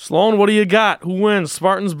 Sloan, what do you got? Who wins?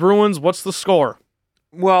 Spartans, Bruins, what's the score?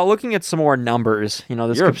 Well, looking at some more numbers,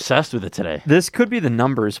 You're obsessed with it today. This could be the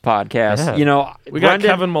numbers podcast. Yeah. We got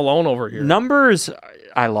Kevin Malone over here. Numbers,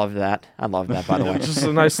 I love that. By the way. Just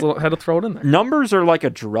a nice little, had to throw it in there. Numbers are like a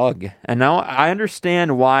drug. And now I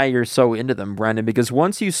understand why you're so into them, Brendan, because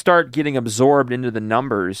once you start getting absorbed into the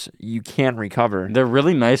numbers, you can't recover. They're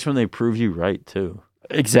really nice when they prove you right, too.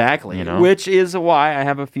 Exactly. Which is why I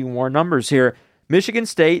have a few more numbers here. Michigan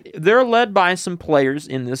State, they're led by some players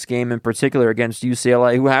in this game, in particular against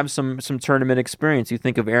UCLA, who have some tournament experience. You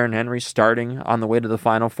think of Aaron Henry starting on the way to the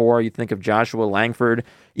Final Four. You think of Joshua Langford,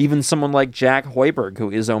 even someone like Jack Hoiberg,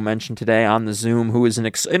 who Izzo mentioned today on the Zoom, who is an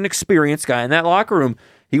experienced guy in that locker room.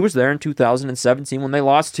 He was there in 2017 when they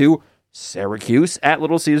lost to Syracuse at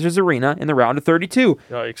Little Caesars Arena in the round of 32.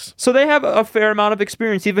 Yikes. So they have a fair amount of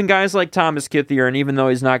experience. Even guys like Thomas Kithier, and even though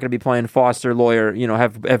he's not going to be playing Foster Lawyer,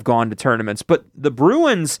 have gone to tournaments. But the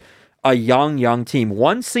Bruins, a young team,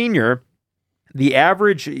 1 senior, the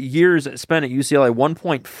average years spent at UCLA,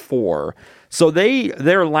 1.4. So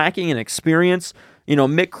they're lacking in experience.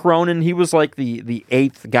 Mick Cronin, he was like the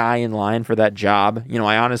 8th guy in line for that job.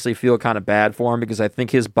 I honestly feel kind of bad for him because I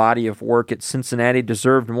think his body of work at Cincinnati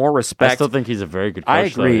deserved more respect. I still think he's a very good coach. I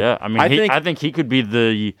agree. Though, yeah. I mean, I think he could be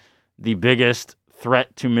the biggest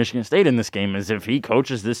threat to Michigan State in this game is if he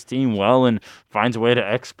coaches this team well and finds a way to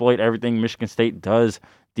exploit everything Michigan State does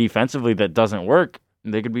defensively that doesn't work.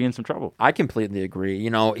 They could be in some trouble. I completely agree.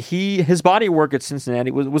 His body work at Cincinnati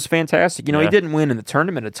was fantastic. He didn't win in the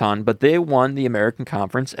tournament a ton, but they won the American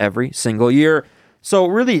Conference every single year. So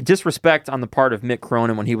really disrespect on the part of Mick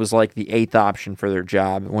Cronin when he was like the 8th option for their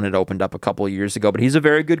job when it opened up a couple of years ago. But he's a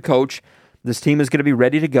very good coach. This team is going to be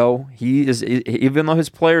ready to go. He is, even though his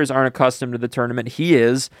players aren't accustomed to the tournament, he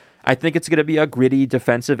is. I think it's going to be a gritty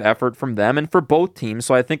defensive effort from them and for both teams.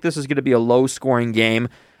 So I think this is going to be a low-scoring game.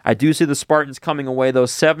 I do see the Spartans coming away, though,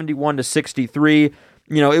 71-63.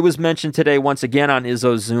 It was mentioned today once again on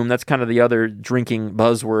Izzo's Zoom. That's kind of the other drinking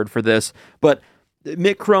buzzword for this. But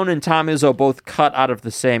Mick Cronin and Tom Izzo both cut out of the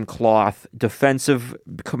same cloth.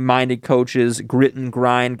 Defensive-minded coaches, grit and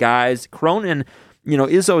grind guys. Cronin,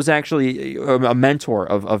 Izzo is actually a mentor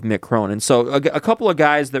of Mick Cronin. So a couple of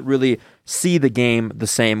guys that really see the game the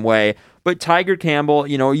same way. But Tiger Campbell,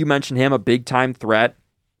 you mentioned him, a big-time threat.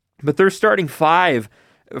 But their starting 5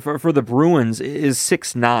 for the Bruins is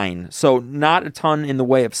 6'9", so not a ton in the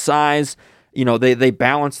way of size. They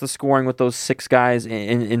balance the scoring with those 6 guys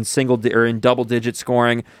in single or in double digit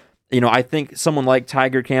scoring. I think someone like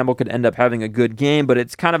Tiger Campbell could end up having a good game, but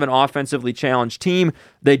it's kind of an offensively challenged team.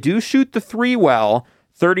 They do shoot the three well,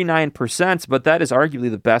 39%, but that is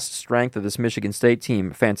arguably the best strength of this Michigan State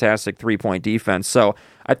team. Fantastic three-point defense. So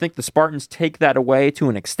I think the Spartans take that away to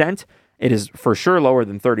an extent. It is for sure lower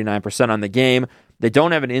than 39% on the game. They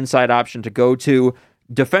don't have an inside option to go to.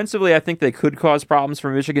 Defensively, I think they could cause problems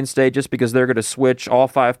for Michigan State just because they're going to switch. All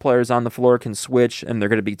 5 players on the floor can switch, and they're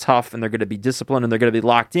going to be tough, and they're going to be disciplined, and they're going to be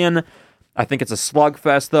locked in. I think it's a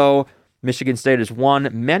slugfest, though. Michigan State has won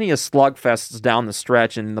many a slugfests down the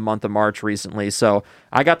stretch in the month of March recently. So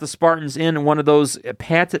I got the Spartans in one of those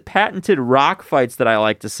patented rock fights that I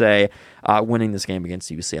like to say, winning this game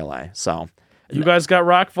against UCLA. So you guys got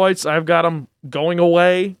rock fights. I've got them going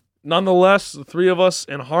away. Nonetheless, the three of us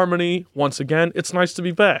in harmony once again. It's nice to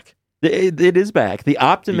be back. It is back. The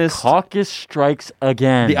Optimist The caucus strikes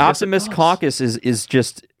again. The Optimist Caucus is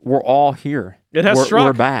just, we're all here. It has struck.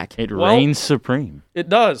 We're back. It reigns supreme. It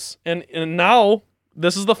does. And now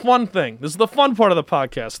this is the fun thing. This is the fun part of the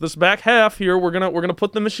podcast. This back half here, we're gonna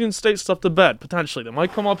put the Michigan State stuff to bed, potentially. They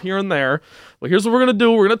might come up here and there. But here's what we're gonna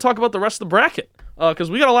do. We're gonna talk about the rest of the bracket.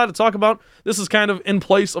 Because we got a lot to talk about. This is kind of in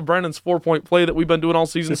place of Brandon's 4-point play that we've been doing all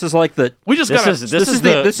season. This is like the we just This got is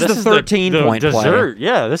the 13-point play. dessert.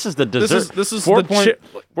 Yeah, this is the dessert. This is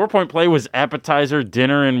 4-point play was appetizer,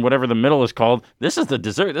 dinner, and whatever the middle is called. This is the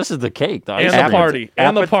dessert. This is the cake. The ice and cream.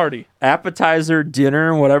 the party. Appetizer,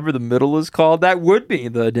 dinner, whatever the middle is called. That would be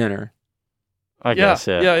the dinner. I guess,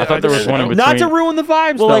 yeah. Yeah, I thought there was one in between. Not to ruin the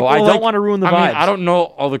vibes, though. I don't want to ruin the vibes. I mean, I don't know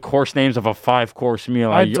all the course names of a 5-course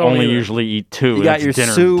meal. I only usually eat 2. You got your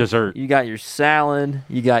dinner, soup, dessert. you got your salad,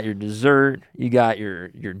 you got your dessert, you got your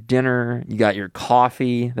dinner, you got your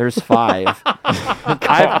coffee. There's 5.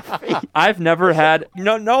 I've never had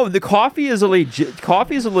no. The coffee is a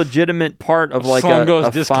legitimate part of like Song goes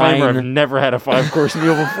a disclaimer. fine. I've never had a 5-course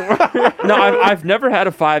meal before. No, I've never had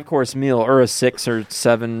a 5-course meal or a 6 or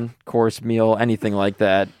 7-course meal, anything like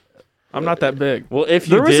that. I'm not that big. Well, if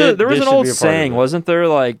There was an old saying, was wasn't there?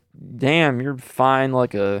 Like, damn, you're fine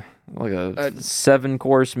like a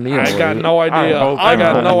 7-course meal. I got no idea. I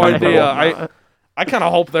got no idea. I kind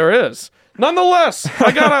of hope there is. Nonetheless,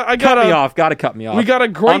 I gotta cut me off. Gotta cut me off. We got a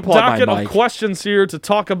great Unplug docket my of mic. questions here to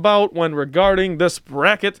talk about when regarding this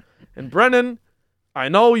bracket. And Brennan, I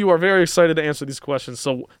know you are very excited to answer these questions,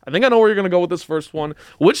 so I think I know where you're going to go with this first one.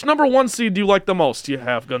 Which number 1 seed do you like the most? You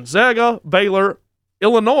have Gonzaga, Baylor,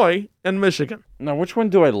 Illinois, and Michigan. Now, which one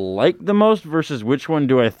do I like the most versus which one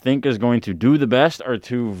do I think is going to do the best are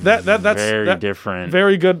two very different.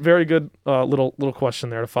 Very good little question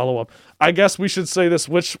there to follow up. I guess we should say this.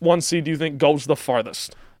 Which 1 seed do you think goes the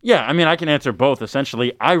farthest? Yeah, I mean, I can answer both,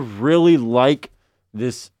 essentially. I really like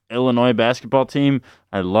this Illinois basketball team.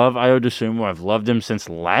 I love Ayo Dosunmu. I've loved him since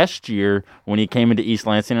last year when he came into East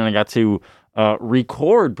Lansing, and I got to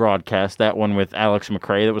broadcast that one with Alex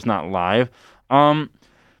McRae that was not live.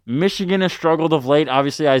 Michigan has struggled of late.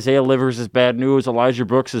 Obviously, Isaiah Livers is bad news. Elijah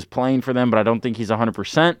Brooks is playing for them, but I don't think he's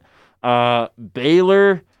 100%.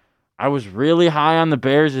 Baylor, I was really high on the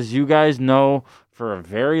Bears, as you guys know, for a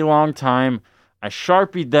very long time. I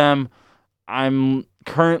Sharpied them. I'm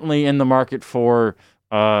currently in the market for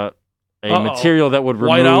a material that would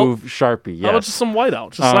remove Sharpie. Yes. How about just some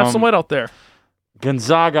whiteout? Just slap some white out there.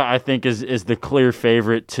 Gonzaga, I think, is the clear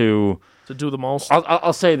favorite to do the most.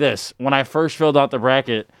 I'll say this. When I first filled out the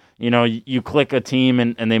bracket, you click a team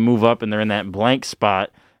and they move up and they're in that blank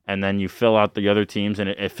spot, and then you fill out the other teams and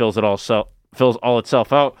it fills all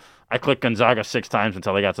itself out. I clicked Gonzaga 6 times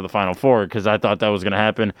until they got to the Final Four because I thought that was going to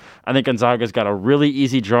happen. I think Gonzaga's got a really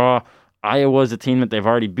easy draw. Iowa's a team that they've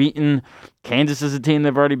already beaten. Kansas is a team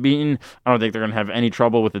they've already beaten. I don't think they're going to have any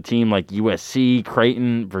trouble with a team like USC,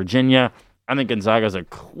 Creighton, Virginia. I think Gonzaga's a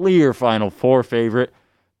clear Final Four favorite.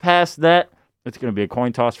 Past that, it's going to be a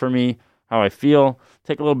coin toss for me, how I feel.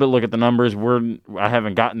 Take a little bit look at the numbers. I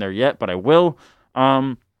haven't gotten there yet, but I will.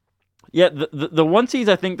 The 1 seeds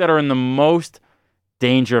I think that are in the most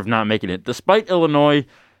danger of not making it, despite Illinois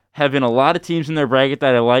having a lot of teams in their bracket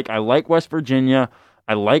that I like. I like West Virginia.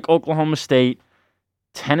 I like Oklahoma State.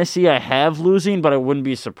 Tennessee I have losing, but I wouldn't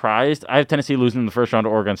be surprised. I have Tennessee losing in the first round to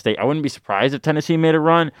Oregon State. I wouldn't be surprised if Tennessee made a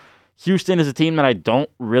run. Houston is a team that I don't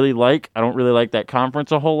really like. I don't really like that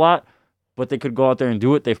conference a whole lot, but they could go out there and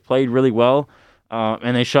do it. They've played really well,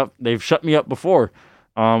 and they've shut me up before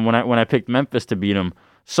when I picked Memphis to beat them.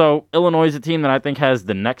 So Illinois is a team that I think has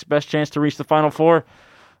the next best chance to reach the Final Four.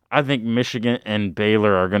 I think Michigan and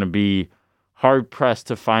Baylor are going to be hard-pressed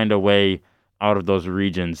to find a way out of those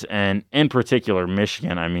regions. And in particular,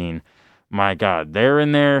 Michigan, I mean, my God, they're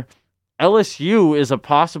in there LSU is a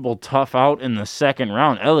possible tough out in the second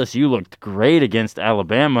round. LSU looked great against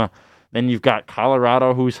Alabama. Then you've got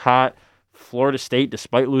Colorado, who's hot. Florida State,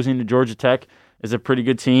 despite losing to Georgia Tech, is a pretty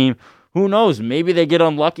good team. Who knows? Maybe they get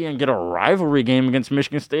unlucky and get a rivalry game against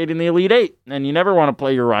Michigan State in the Elite Eight. And you never want to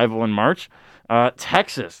play your rival in March.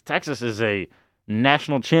 Texas is a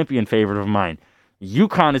national champion favorite of mine.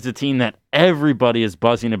 UConn is a team that everybody is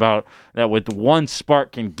buzzing about, that with one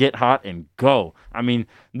spark can get hot and go. I mean,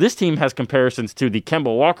 this team has comparisons to the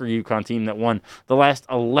Kemba Walker UConn team that won the last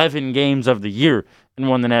 11 games of the year and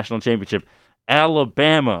won the national championship.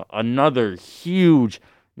 Alabama, another huge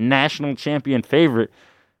national champion favorite.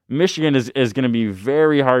 Michigan is going to be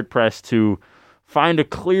very hard-pressed to find a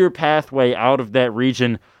clear pathway out of that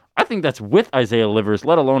region. I think that's with Isaiah Livers,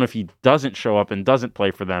 let alone if he doesn't show up and doesn't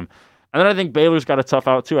play for them. And then I think Baylor's got a tough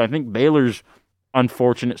out, too. I think Baylor's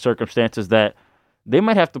unfortunate circumstances that they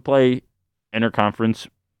might have to play interconference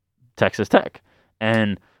Texas Tech.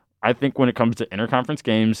 And I think when it comes to interconference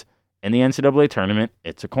games in the NCAA tournament,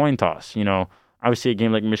 it's a coin toss. You know, obviously a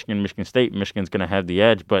game like Michigan State, Michigan's going to have the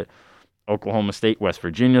edge, but Oklahoma State, West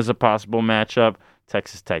Virginia is a possible matchup.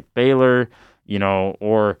 Texas Tech, Baylor, you know,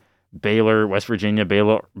 or Baylor, West Virginia,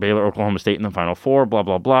 Baylor, Oklahoma State in the Final Four, blah,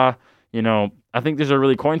 blah, blah. You know, I think these are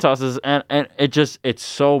really coin tosses, and it's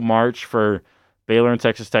so March for Baylor and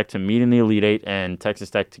Texas Tech to meet in the Elite Eight and Texas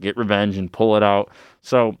Tech to get revenge and pull it out.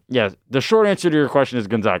 So, yeah, the short answer to your question is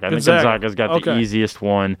Gonzaga. I think Gonzaga's got the easiest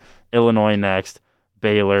one. Illinois next,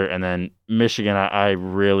 Baylor, and then Michigan. I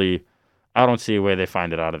don't see a way they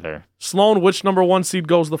find it out of there. Sloan, which number 1 seed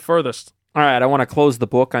goes the furthest? All right, I want to close the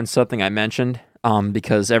book on something I mentioned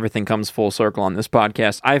because everything comes full circle on this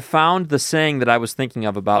podcast. I found the saying that I was thinking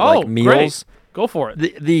of about meals. Great. Go for it.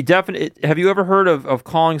 The definite. Have you ever heard of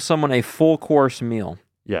calling someone a full course meal?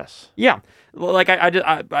 Yes. Yeah. Like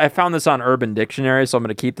I found this on Urban Dictionary, so I'm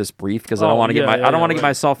going to keep this brief because I don't want to get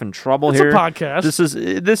myself in trouble here. It's a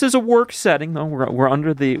podcast. This is a work setting though. We're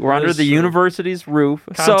under the university's roof.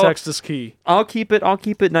 Context is key. I'll keep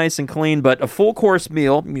it nice and clean. But a full course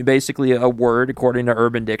meal, basically a word according to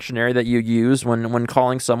Urban Dictionary that you use when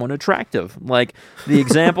calling someone attractive. Like the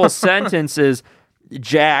example sentence is,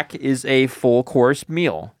 Jack is a full course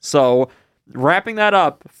meal. So wrapping that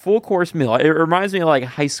up, full course meal. It reminds me of like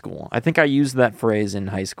high school. I think I used that phrase in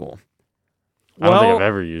high school. I don't think I've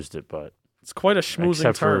ever used it, but it's quite a schmoozing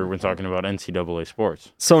except term. for when talking about NCAA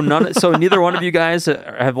sports. So neither one of you guys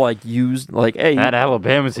have like used like that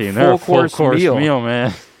Alabama team. They're a full course meal,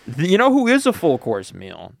 man. You know who is a full course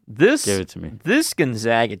meal? Give it to me. This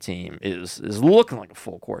Gonzaga team is looking like a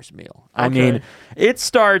full course meal. I mean, it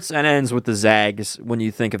starts and ends with the Zags when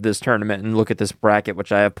you think of this tournament and look at this bracket,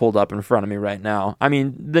 which I have pulled up in front of me right now. I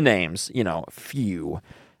mean, the names, Few,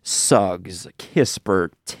 Suggs,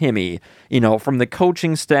 Kispert, Timmy, from the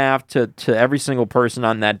coaching staff to every single person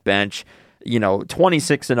on that bench,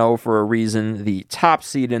 26-0 for a reason, the top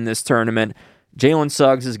seed in this tournament. Jalen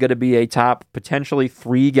Suggs is going to be a top, potentially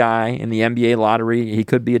 3 guy in the NBA lottery. He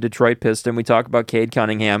could be a Detroit Piston. We talk about Cade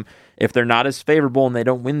Cunningham. If they're not as favorable and they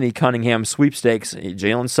don't win the Cunningham sweepstakes,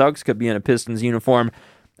 Jalen Suggs could be in a Pistons uniform.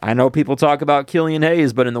 I know people talk about Killian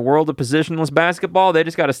Hayes, but in the world of positionless basketball, they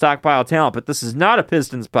just got to stockpile talent. But this is not a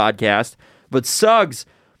Pistons podcast. But Suggs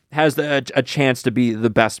has a chance to be the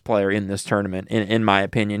best player in this tournament, in my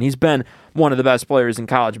opinion. He's been one of the best players in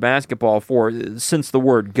college basketball since the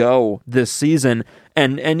word go this season,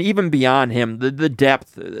 and even beyond him, the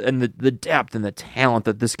depth and the depth and the talent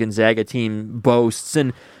that this Gonzaga team boasts.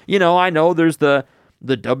 And I know there's the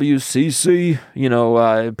WCC.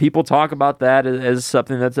 People talk about that as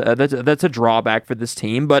something that's a drawback for this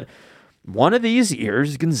team, but one of these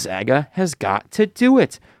years, Gonzaga has got to do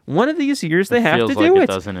it. One of these years, they have to do it,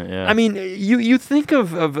 doesn't it? Yeah. I mean, you think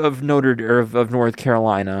of North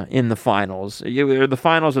Carolina in the finals, or the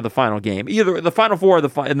finals or the final game, either the Final Four or the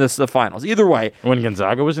finals. Either way, when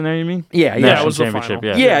Gonzaga was in there, you mean? Yeah, it was the championship.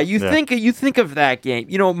 final. Yeah, you think of that game.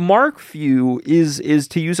 Mark Few is,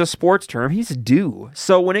 to use a sports term, he's due.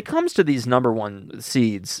 So when it comes to these number 1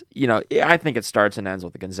 seeds, I think it starts and ends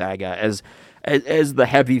with the Gonzaga as the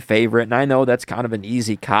heavy favorite, and I know that's kind of an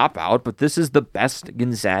easy cop-out, but this is the best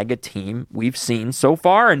Gonzaga team we've seen so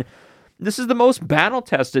far, and this is the most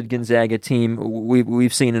battle-tested Gonzaga team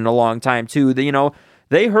we've seen in a long time, too.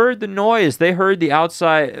 They heard the noise, they heard the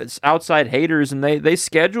outside haters, and they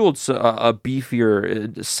scheduled a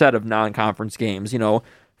beefier set of non-conference games,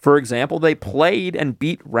 For example, they played and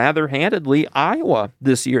beat rather handedly Iowa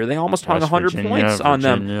this year. They almost hung West 100 Virginia, points on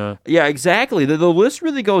them. Virginia. Yeah, exactly. The list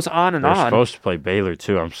really goes on and They're on. supposed to play Baylor,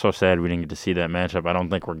 too. I'm so sad we didn't get to see that matchup. I don't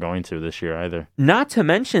think we're going to this year either. Not to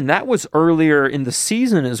mention, that was earlier in the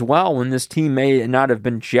season as well, when this team may not have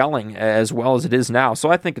been gelling as well as it is now. So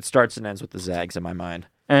I think it starts and ends with the Zags in my mind.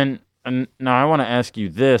 And now I want to ask you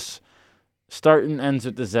this. Start and ends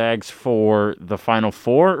with the Zags for the Final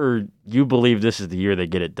Four, or you believe this is the year they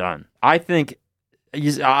get it done? I think,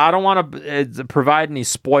 I don't want to provide any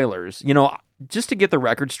spoilers. Just to get the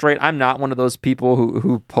record straight, I'm not one of those people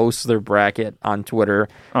who posts their bracket on Twitter.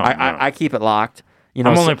 Oh, I keep it locked. I'm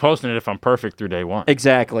only posting it if I'm perfect through day one.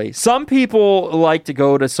 Exactly. Some people like to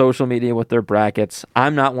go to social media with their brackets.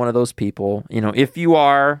 I'm not one of those people. If you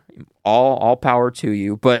are, all power to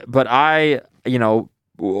you. But I,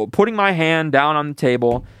 putting my hand down on the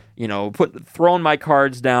table, throwing my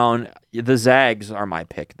cards down, the Zags are my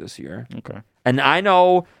pick this year. Okay. And I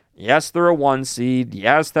know, yes, they're a 1 seed.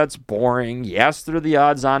 Yes, that's boring. Yes, they're the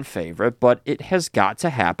odds-on favorite. But it has got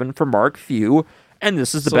to happen for Mark Few, and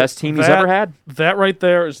this is the best team he's ever had. That right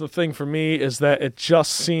there is the thing for me, is that it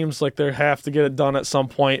just seems like they have to get it done at some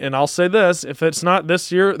point. And I'll say this, if it's not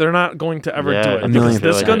this year, they're not going to ever do it. Because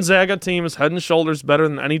this Gonzaga team is head and shoulders better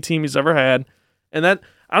than any team he's ever had. And that,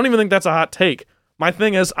 I don't even think that's a hot take. My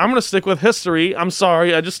thing is, I'm going to stick with history. I'm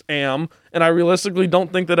sorry, I just am. And I realistically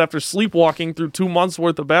don't think that after sleepwalking through 2 months'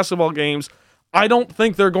 worth of basketball games, I don't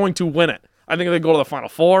think they're going to win it. I think they go to the Final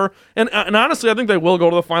Four. And honestly, I think they will go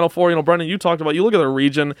to the Final Four. Brendan, you talked about, you look at the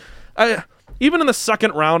region. Even in the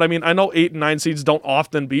second round, I know 8 and 9 seeds don't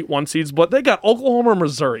often beat 1 seeds, but they got Oklahoma and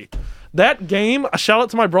Missouri. That game, a shout out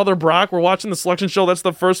to my brother Brock. We're watching the selection show. That's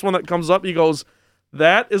the first one that comes up. He goes,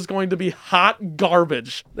 that is going to be hot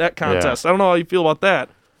garbage, that contest. Yeah. I don't know how you feel about that.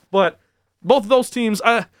 But both of those teams,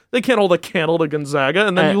 they can't hold a candle to Gonzaga.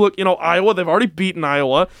 And then you look, Iowa, they've already beaten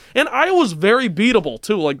Iowa. And Iowa's very beatable,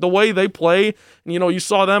 too. Like, the way they play, and, you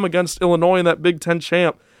saw them against Illinois in that Big Ten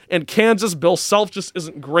champ. And Kansas, Bill Self just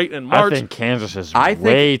isn't great in March. I think Kansas is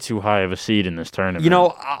way too high of a seed in this tournament.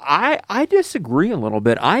 I disagree a little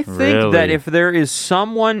bit. I think that if there is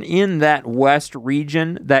someone in that West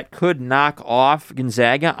region that could knock off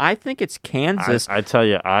Gonzaga, I think it's Kansas. I tell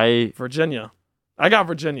you, Virginia. I got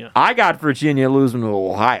Virginia. I got Virginia losing to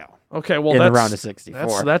Ohio. Okay, well, in the round of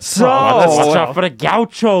 64. That's tough for the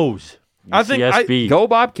Gauchos. I think go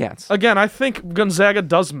Bobcats. Again, I think Gonzaga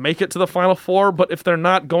does make it to the Final Four, but if they're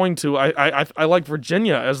not going to, I like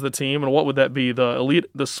Virginia as the team. And what would that be?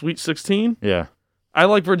 The Sweet 16? Yeah, I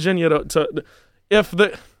like Virginia to if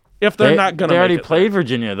they're not going to. They already played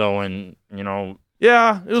Virginia though, and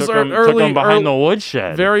yeah, it was took early, them behind the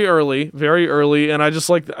woodshed, very early, and I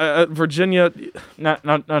just like Virginia. Not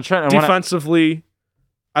defensively,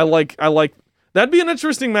 I like. That'd be an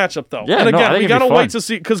interesting matchup, though. Yeah, and again, we got to wait to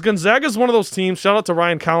see, because Gonzaga's one of those teams. Shout out to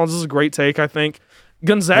Ryan Collins. This is a great take, I think.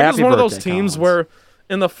 Gonzaga's one of those teams where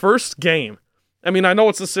in the first game, I know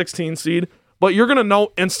it's the 16 seed, but you're going to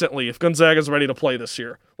know instantly if Gonzaga's ready to play this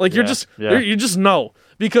year. Like, you just know,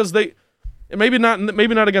 because they maybe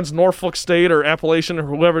not against Norfolk State or Appalachian or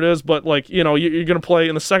whoever it is, but you're going to play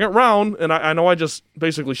in the second round, and I know I just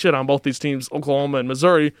basically shit on both these teams, Oklahoma and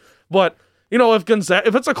Missouri, but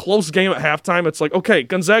if it's a close game at halftime, it's like, okay,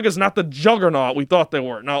 Gonzaga's not the juggernaut we thought they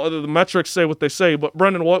were. Now, the metrics say what they say, but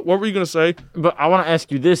Brendan, what were you going to say? But I want to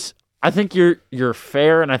ask you this. I think you're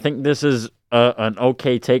fair, and I think this is an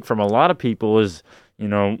okay take from a lot of people is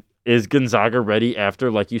Gonzaga ready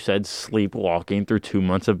after, like you said, sleepwalking through 2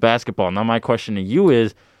 months of basketball? Now, my question to you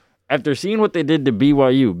is, after seeing what they did to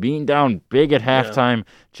BYU, being down big at halftime,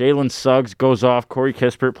 Jalen Suggs goes off, Corey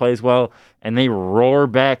Kispert plays well, and they roar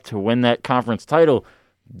back to win that conference title,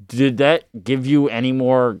 did that give you any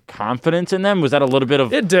more confidence in them? Was that a little bit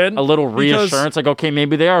of a little reassurance? Like, okay,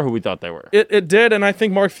 maybe they are who we thought they were. It did, and I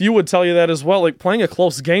think Mark Few would tell you that as well. Like, playing a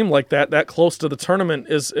close game like that close to the tournament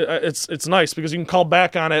it's nice, because you can call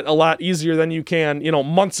back on it a lot easier than you can,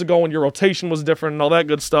 months ago when your rotation was different and all that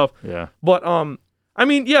good stuff. Yeah. But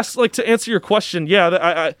yes, like, to answer your question,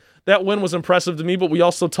 that win was impressive to me, but we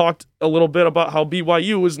also talked a little bit about how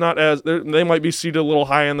BYU is not they might be seated a little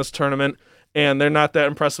high in this tournament, and they're not that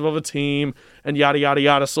impressive of a team, and yada, yada,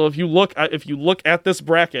 yada. So if you look at this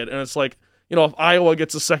bracket, and it's like, if Iowa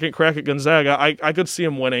gets a second crack at Gonzaga, I could see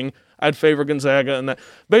them winning. I'd favor Gonzaga. And that.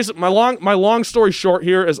 Basically, my long story short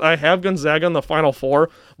here is I have Gonzaga in the Final Four,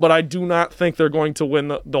 but I do not think they're going to win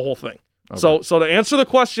the whole thing. Okay. So to answer the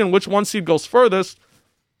question, which 1 seed goes furthest,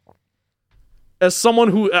 as someone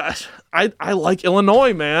who I like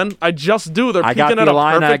Illinois, man. I just do. They're I got peaking the at a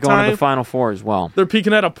Illini perfect going time. to the Final Four as well. They're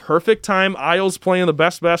peaking at a perfect time. Io's playing the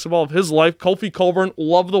best basketball of his life. Kofi Cockburn,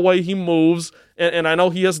 love the way he moves. And I know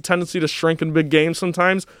he has a tendency to shrink in big games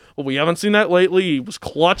sometimes, but we haven't seen that lately. He was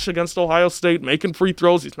clutch against Ohio State, making free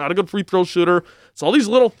throws. He's not a good free throw shooter. It's all these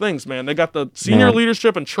little things, man. They got the senior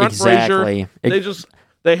leadership and Trent Exactly. Frazier.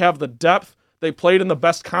 They have the depth. They played in the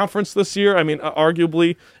best conference this year. I mean,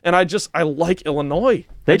 arguably. And I like Illinois.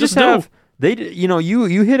 They I just have.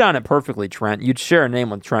 You hit on it perfectly, Trent. You'd share a name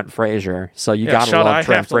with Trent Frazier, so you got to I love have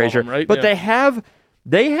Trent to love Frazier. him, right? But Yeah.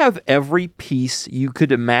 they have every piece you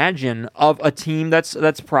could imagine of a team that's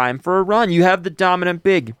primed for a run. You have the dominant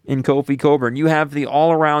big in Kofi Cockburn. You have the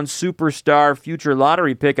all-around superstar future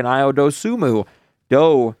lottery pick in Ayo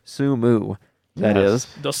Dosunmu. That is.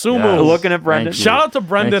 Dosunmu. Yes. Looking at Brendan. Thank you. Shout out to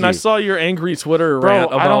Brendan. Thank you. I saw your angry Twitter Bro, rant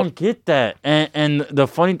about. I don't get that. And the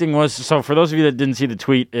funny thing was, so for those of you that didn't see the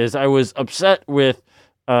tweet, is I was upset with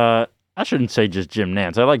I shouldn't say just Jim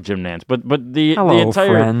Nantz. I like Jim Nantz, but the entire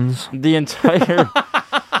friends. the entire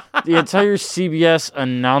the entire CBS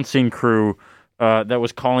announcing crew that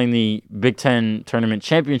was calling the Big Ten tournament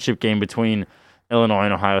championship game between Illinois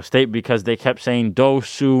and Ohio State because they kept saying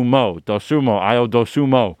Dosunmu, Ayo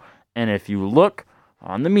Dosunmu. And if you look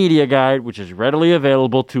on the media guide, which is readily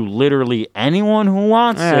available to literally anyone who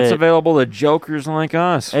wants it. It's available to jokers like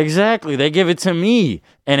us. Exactly. They give it to me.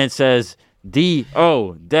 And it says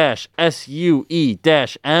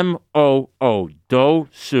D-O-S-U-E-M-O-O.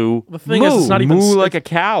 Dosunmu. The thing is, it's not even Moo like a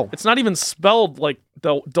cow. It's not even spelled like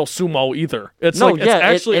Dosunmu either. It's No, like yeah, it's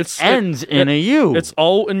actually it ends in a U. It's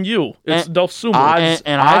O and U. It's And Dosunmu. Odds,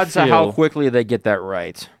 and I odds of how feel- quickly they get that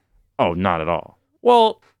right. Oh, not at all.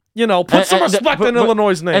 Well, put some respect but- in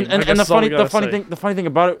Illinois' name. And I guess the is all we funny gotta say. the funny thing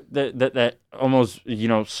about it that almost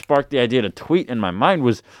sparked the idea to tweet in my mind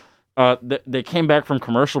was they came back from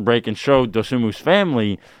commercial break and showed Dosumu's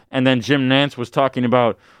family, and then Jim Nantz was talking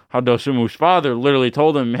about how Dosumu's father literally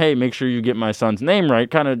told him, "Hey, make sure you get my son's name right,"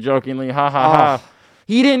 kind of jokingly, ha ha ha.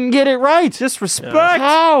 He didn't get it right. Disrespect.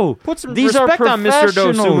 How? Put some These respect are on Mr.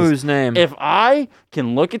 professionals. Dosumu's name. If I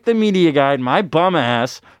can look at the media guide, my bum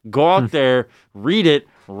ass, go out there, read it,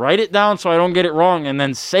 write it down so I don't get it wrong, and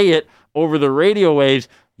then say it over the radio waves,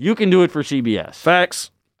 you can do it for CBS. Facts.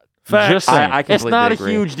 Just saying. I It's completely not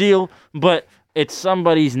agree. a huge deal, but it's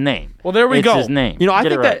somebody's name. Well, there we It's go. his name. I Get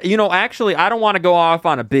think it right. that, actually, I don't want to go off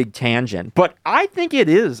on a big tangent, but I think it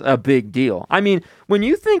is a big deal. I mean, when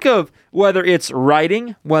you think of whether it's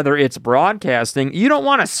writing, whether it's broadcasting, you don't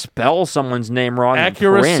want to spell someone's name wrong. in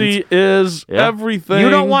Accuracy print. is Yeah. everything. You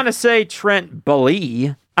don't want to say Trent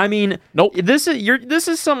Balee. I mean, Nope. This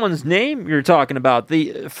is someone's name you're talking about.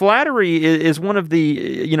 The flattery is one of the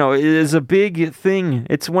is a big thing.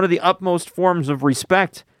 It's one of the utmost forms of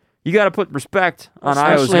respect. You got to put respect on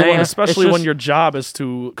Io's Especially name. Especially It's when just- your job is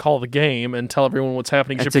to call the game and tell everyone what's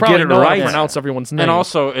happening. You And should to probably get it know how right. to pronounce everyone's name. And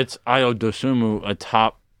also, it's Ayo Dosunmu, a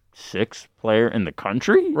top 6 player in the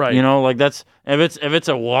country. Right. Like that's if it's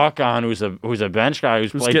a walk on who's a bench guy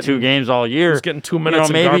who's played getting- 2 games all year. who's getting 2 minutes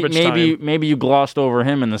in maybe garbage time. maybe you glossed over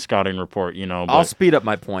him in the scouting report. But I'll speed up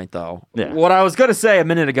my point, though. Yeah. What I was going to say a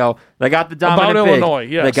minute ago, they got the dominant About big. Illinois,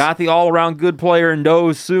 yes. They got the all-around good player in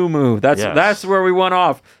Dosunmu. Yes. That's where we went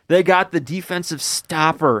off. They got the defensive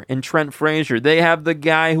stopper in Trent Frazier. They have the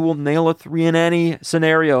guy who will nail a 3 in any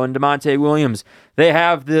scenario in DeMonte Williams. They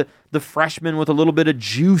have the freshman with a little bit of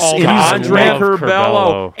juice Oh, in God, Andre love Curbelo.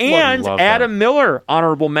 Curbelo. And Love that. Adam Miller,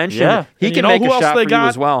 honorable mention. Yeah. He And can you know make who a else shot they for got? you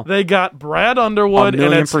as well. They got Brad Underwood,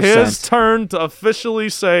 and it's 1,000,000%. his turn to officially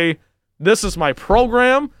say, "This is my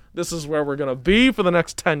program. This is where we're going to be for the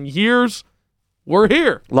next 10 years. We're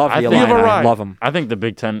here." Love I the think- Illini. Right. Love them. I think the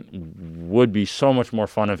Big Ten would be so much more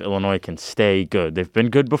fun if Illinois can stay good. They've been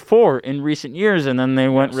good before in recent years, and then they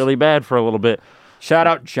went really bad for a little bit. Shout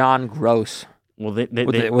out John Gross Well, they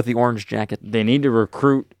with the orange jacket. they need to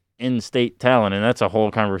recruit in-state talent, and that's a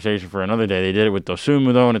whole conversation for another day. They did it with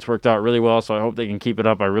Dosunmu, though, and it's worked out really well, so I hope they can keep it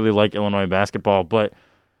up. I really like Illinois basketball, but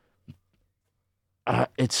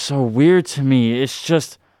it's so weird to me. It's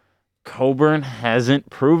just Cockburn hasn't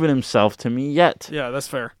proven himself to me yet, Yeah, that's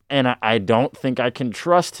fair. and I don't think I can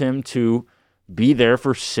trust him to be there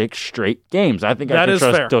for 6 straight games. I think I That can is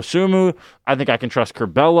trust fair. Dosunmu. I think I can trust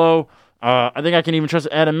Curbelo. I think I can even trust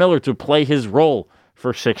Adam Miller to play his role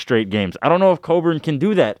for 6 straight games. I don't know if Cockburn can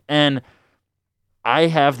do that. And I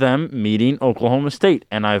have them meeting Oklahoma State,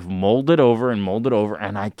 and I've molded over,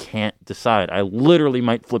 and I can't decide. I literally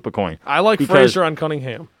might flip a coin. I like Because- Frazier on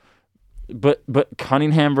Cunningham. But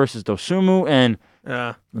Cunningham versus Dosunmu and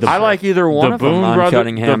Yeah. I like either one the of them Boone on brother,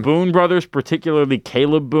 Cunningham. the Boone brothers, particularly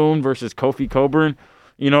Caleb Boone versus Kofi Cockburn.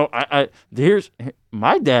 Here's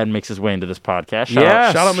my dad makes his way into this podcast.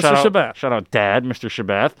 Shout out Mr. Shabath. Shout out Dad, Mr.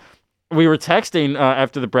 Shabath. We were texting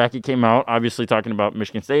after the bracket came out, obviously talking about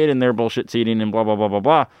Michigan State and their bullshit seeding and blah, blah, blah, blah,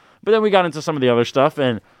 blah. But then we got into some of the other stuff,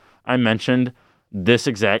 and I mentioned this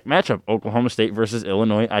exact matchup, Oklahoma State versus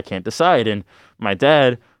Illinois. I can't decide. And my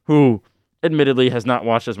dad, who admittedly has not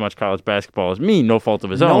watched as much college basketball as me, no fault of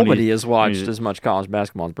his own. Nobody has watched as much college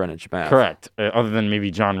basketball as Brendan Shabath. Correct, other than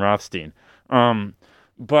maybe John Rothstein.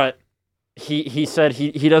 But he said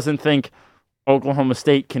he doesn't think Oklahoma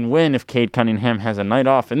State can win if Cade Cunningham has a night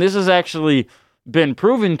off. And this has actually been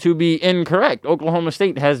proven to be incorrect. Oklahoma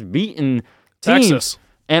State has beaten teams. Texas.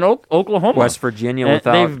 And Oklahoma. West Virginia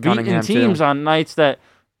without They've Cunningham beaten teams on nights that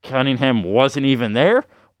Cunningham wasn't even there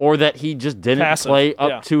or that he just didn't play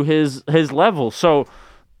up to his level. So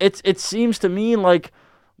it seems to me like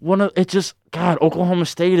Oklahoma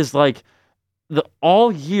State is like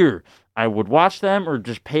all year I would watch them or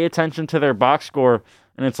just pay attention to their box score,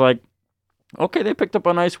 and it's like, okay, they picked up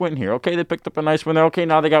a nice win here. Okay, they picked up a nice win there. Okay,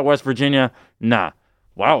 now they got West Virginia. Nah.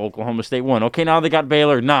 Wow, Oklahoma State won. Okay, now they got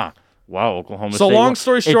Baylor. Nah. Wow, Oklahoma State. So long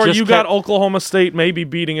story short, you got Oklahoma State maybe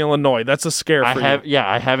beating Illinois. That's a scare for you. Yeah,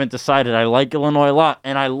 I haven't decided. I like Illinois a lot,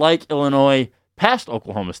 and I like Illinois past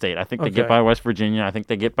Oklahoma State. I think they get by West Virginia. I think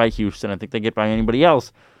they get by Houston. I think they get by anybody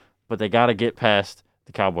else, but they got to get past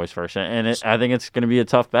the Cowboys first, and I think it's going to be a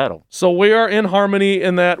tough battle. So we are in harmony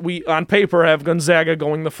in that we, on paper, have Gonzaga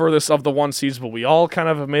going the furthest of the one seeds, but we all kind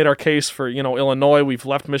of have made our case for Illinois. We've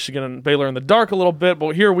left Michigan and Baylor in the dark a little bit,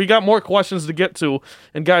 but here we got more questions to get to.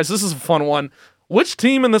 And guys, this is a fun one. Which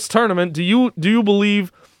team in this tournament do you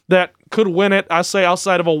believe that could win it? I say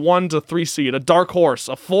outside of a 1 to 3 seed, a dark horse,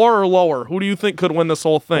 a 4 or lower. Who do you think could win this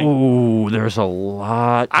whole thing? Ooh, there's a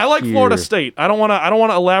lot. I like here. Florida State. I don't want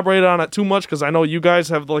to elaborate on it too much because I know you guys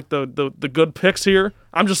have like the good picks here.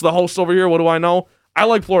 I'm just the host over here. What do I know? I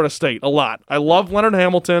like Florida State a lot. I love Leonard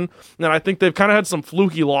Hamilton, and I think they've kind of had some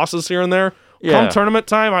fluky losses here and there. Yeah. Come tournament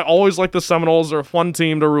time, I always like the Seminoles. They're a fun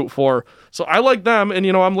team to root for. So I like them, and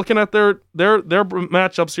I'm looking at their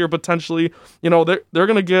matchups here potentially. They're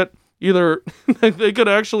going to get either they could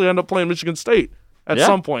actually end up playing Michigan State at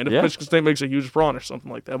some point if Michigan State makes a huge run or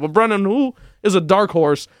something like that. But Brendan, who is a dark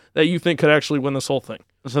horse that you think could actually win this whole thing?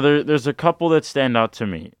 So there's a couple that stand out to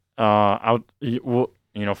me. Following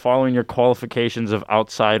your qualifications of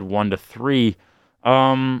outside 1 to 3,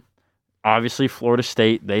 obviously Florida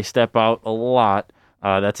State, they step out a lot.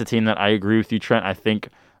 That's a team that I agree with you, Trent. I think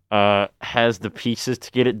has the pieces to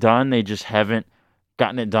get it done. They just haven't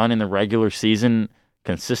gotten it done in the regular season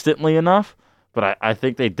consistently enough, but I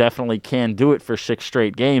think they definitely can do it for 6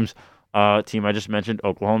 straight games. Team I just mentioned,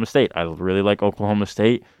 Oklahoma State. I really like Oklahoma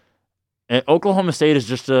State. And Oklahoma State is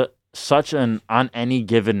just such an on any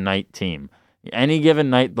given night team. Any given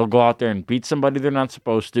night, they'll go out there and beat somebody they're not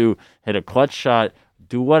supposed to, hit a clutch shot,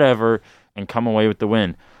 do whatever, and come away with the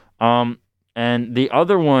win. And the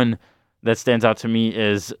other one that stands out to me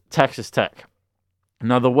is Texas Tech.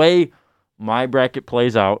 Now, the way my bracket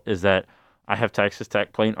plays out is that I have Texas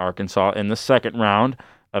Tech playing Arkansas in the second round,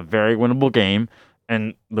 a very winnable game.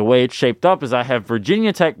 And the way it's shaped up is I have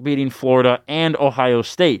Virginia Tech beating Florida and Ohio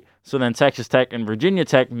State. So then Texas Tech and Virginia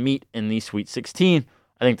Tech meet in the Sweet 16.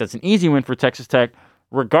 I think that's an easy win for Texas Tech.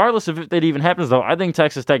 Regardless of if that even happens, though, I think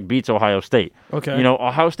Texas Tech beats Ohio State. Okay.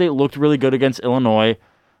 Ohio State looked really good against Illinois.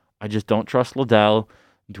 I just don't trust Liddell.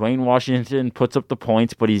 Dwayne Washington puts up the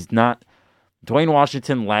points, but he's not. Dwayne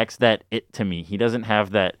Washington lacks that it to me. He doesn't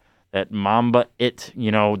have that Mamba it.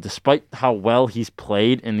 Despite how well he's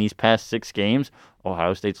played in these past 6 games,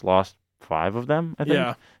 Ohio State's lost 5 of them, I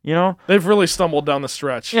think. Yeah. They've really stumbled down the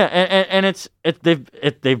stretch. Yeah, and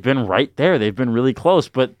they've been right there. They've been really close,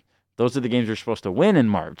 but those are the games you're supposed to win in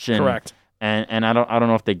March. Correct. And I don't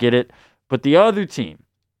know if they get it. But the other team,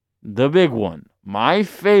 the big one, my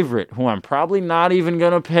favorite, who I'm probably not even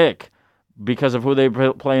going to pick because of who they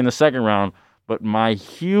play in the second round, but my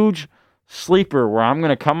huge sleeper where I'm going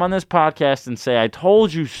to come on this podcast and say, I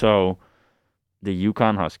told you so, the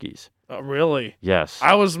UConn Huskies. Really? Yes.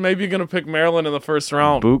 I was maybe going to pick Maryland in the first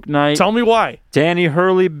round. Book Knight. Tell me why. Danny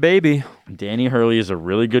Hurley, baby. Danny Hurley is a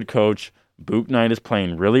really good coach. Book Knight is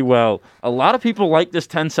playing really well. A lot of people like this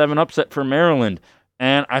 10-7 upset for Maryland,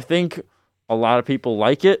 and I think a lot of people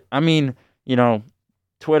like it. I mean,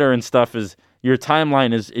 Twitter and stuff is your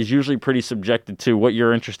timeline is usually pretty subjected to what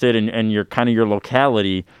you're interested in and your kind of your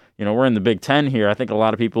locality. We're in the Big Ten here. I think a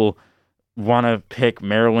lot of people want to pick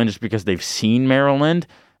Maryland just because they've seen Maryland,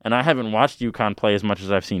 and I haven't watched UConn play as much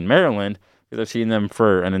as I've seen Maryland because I've seen them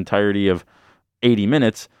for an entirety of 80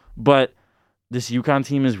 minutes. But this UConn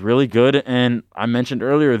team is really good, and I mentioned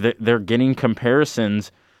earlier that they're getting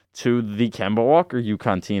comparisons to the Kemba Walker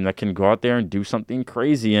UConn team that can go out there and do something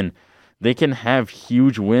crazy, and they can have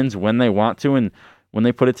huge wins when they want to and when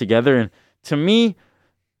they put it together. And to me,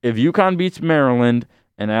 if UConn beats Maryland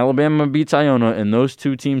and Alabama beats Iona and those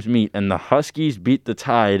two teams meet and the Huskies beat the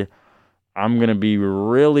Tide, I'm going to be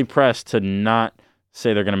really pressed to not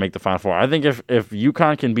say they're going to make the Final Four. I think if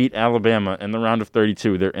UConn can beat Alabama in the round of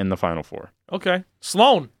 32, they're in the Final Four. Okay.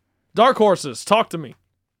 Sloan, dark horses, talk to me.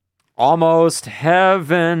 Almost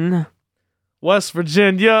heaven. West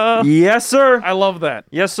Virginia. Yes, sir. I love that.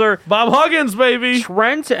 Yes, sir. Bob Huggins, baby.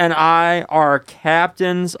 Trent and I are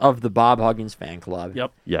captains of the Bob Huggins fan club.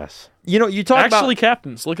 Yep. Yes. You know, you talk Actually, about...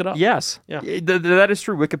 captains. Look it up. Yes. Yeah. That is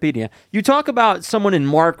true. Wikipedia. You talk about someone in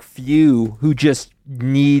Mark Few who just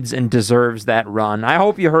needs and deserves that run. I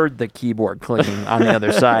hope you heard the keyboard clicking on the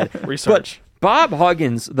other side. Research. But Bob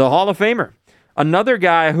Huggins, the Hall of Famer, another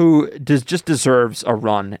guy who just deserves a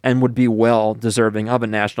run and would be well deserving of a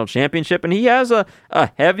national championship. And he has a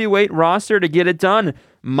heavyweight roster to get it done.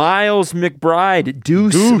 Miles McBride,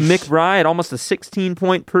 Deuce McBride, almost a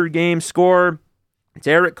 16-point per game scorer.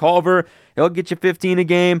 Derek Culver, he'll get you 15 a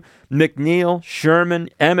game. McNeil, Sherman,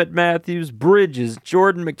 Emmett Matthews, Bridges,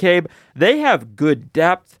 Jordan McCabe. They have good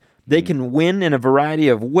depth. They can win in a variety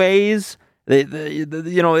of ways.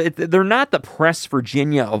 They're not the Press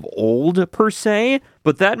Virginia of old per se,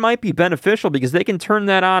 but that might be beneficial because they can turn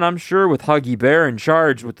that on, I'm sure, with Huggy Bear in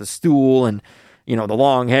charge with the stool and the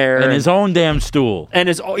long hair And his own damn stool. And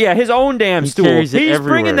his own damn stool. Carries it He's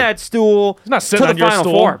everywhere. bringing that stool He's not sitting to on the your Final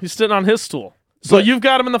stool. Four. He's sitting on his stool. So you've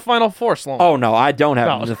got him in the Final Four, Sloan. Oh no, I don't have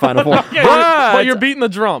him in the Final Four. But you're beating the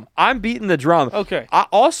drum. I'm beating the drum. Okay.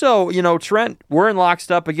 Also, Trent, we're in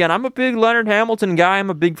lockstep again. I'm a big Leonard Hamilton guy. I'm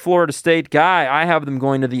a big Florida State guy. I have them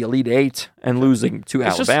going to the Elite Eight and losing to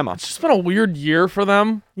Alabama. It's just been a weird year for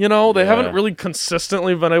them. They haven't really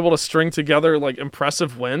consistently been able to string together like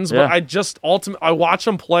impressive wins. Yeah. But I watch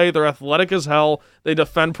them play. They're athletic as hell. They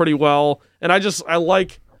defend pretty well, and I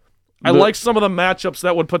like some of the matchups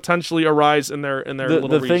that would potentially arise in their little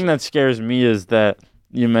The region. thing that scares me is that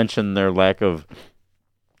you mentioned their lack of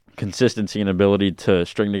consistency and ability to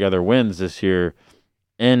string together wins this year.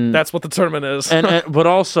 And that's what the tournament is. but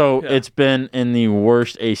also Yeah. it's been in the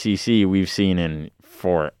worst ACC we've seen in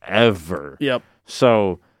forever. Yep.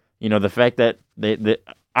 So, the fact that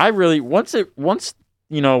I really once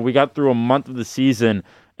we got through a month of the season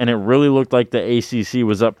and it really looked like the ACC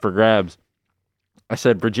was up for grabs. I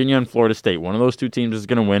said Virginia and Florida State. One of those two teams is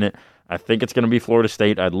going to win it. I think it's going to be Florida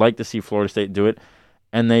State. I'd like to see Florida State do it.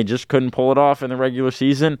 And they just couldn't pull it off in the regular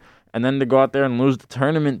season. And then to go out there and lose the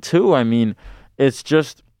tournament too. I mean, it's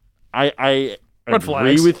just I Red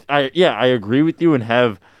agree flags. I agree with you and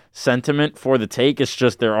have sentiment for the take. It's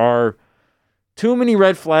just there are too many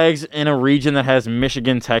red flags in a region that has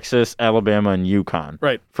Michigan, Texas, Alabama, and UConn.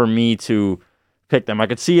 Right. For me to pick them. I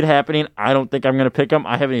could see it happening. I don't think I'm going to pick them.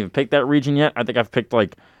 I haven't even picked that region yet. I think I've picked I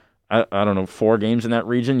don't know, 4 games in that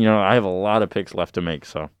region. I have a lot of picks left to make.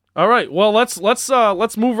 So All right. Well, let's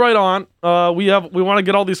move right on. We want to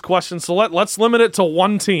get all these questions, so let's limit it to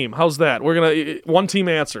one team. How's that? We're gonna one team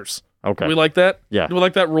answers. okay, Do we like that? Yeah. Do we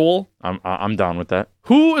like that rule? I'm down with that.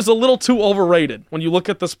 Who is a little too overrated when you look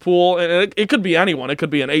at this pool? And it could be anyone. It could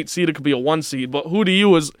be an 8 seed. It could be a 1 seed. But who to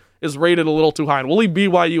you is rated a little too high? And we'll leave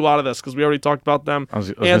BYU out of this because we already talked about them. I was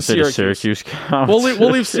and going to say does Syracuse. Syracuse count.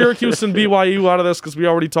 We'll leave Syracuse and BYU out of this because we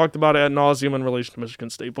already talked about it ad nauseum in relation to Michigan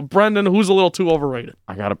State. But Brendan, who's a little too overrated?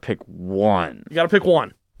 I got to pick one. You got to pick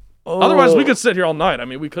one. Otherwise, we could sit here all night. I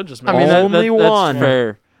mean, we could just. Make Only one. That's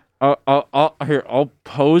fair. I'll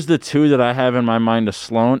pose the 2 that I have in my mind to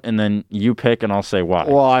Sloan, and then you pick, and I'll say why.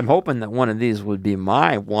 Well, I'm hoping that one of these would be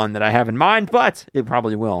my one that I have in mind, but it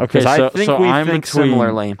probably will. Okay, I think we I'm think between,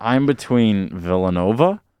 similarly. I'm between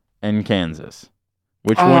Villanova and Kansas.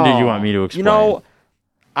 Which one do you want me to explain?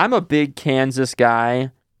 I'm a big Kansas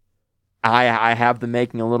guy. I have them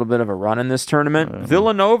making a little bit of a run in this tournament.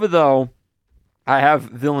 Villanova, though, I have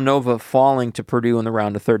Villanova falling to Purdue in the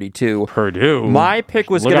round of 32. Purdue. My pick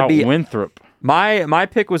was Look going to out be Winthrop. my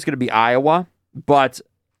pick was going to be Iowa, but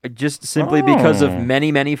just simply because of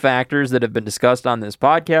many factors that have been discussed on this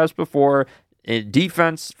podcast before.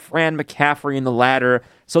 Defense, Fran McCaffrey in the ladder.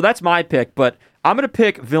 So that's my pick, but I'm going to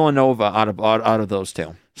pick Villanova out of those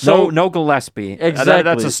two. So no Gillespie. Exactly.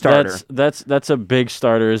 That's a starter. That's a big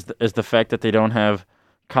starter. Is the fact that they don't have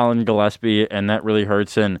Colin Gillespie, and that really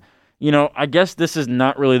hurts. And I guess this is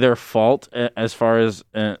not really their fault as far as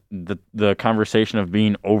the conversation of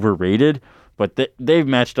being overrated, but they've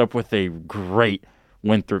matched up with a great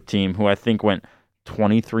Winthrop team who I think went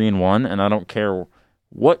 23-1, and I don't care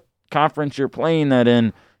what conference you're playing that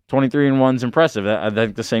in. 23-1 is impressive. I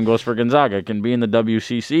think the same goes for Gonzaga. It can be in the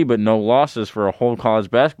WCC, but no losses for a whole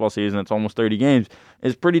college basketball season. It's almost 30 games.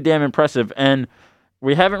 It's pretty damn impressive. And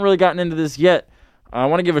we haven't really gotten into this yet. I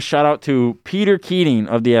want to give a shout out to Peter Keating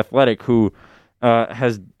of The Athletic, who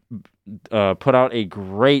has put out a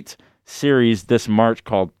great series this March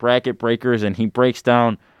called Bracket Breakers, and he breaks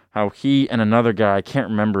down how he and another guy, I can't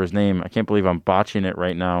remember his name. I can't believe I'm botching it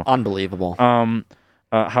right now. Unbelievable.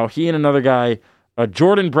 How he and another guy,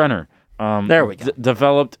 Jordan Brenner, there we go.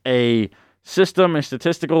 Developed a system, a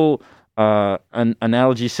statistical an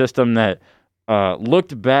analogy system that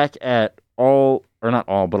looked back at all, or not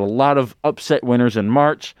all, but a lot of upset winners in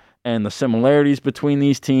March and the similarities between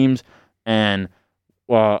these teams and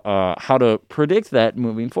how to predict that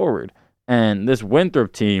moving forward. And this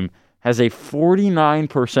Winthrop team has a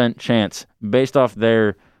 49% chance, based off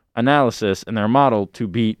their analysis and their model, to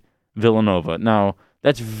beat Villanova. Now,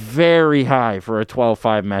 that's very high for a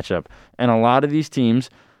 12-5 matchup. And a lot of these teams,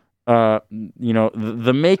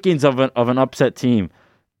 the makings of an upset team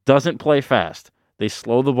doesn't play fast. They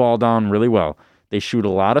slow the ball down really well. They shoot a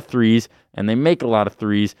lot of threes, and they make a lot of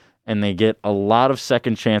threes, and they get a lot of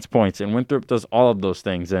second chance points. And Winthrop does all of those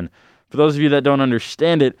things. And for those of you that don't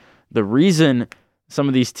understand it, the reason some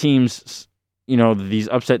of these teams, these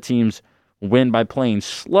upset teams win by playing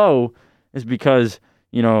slow is because,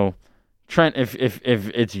 Trent, if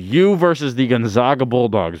it's you versus the Gonzaga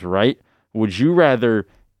Bulldogs, right? Would you rather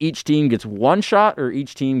each team gets 1 shot or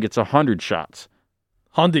each team gets 100 shots?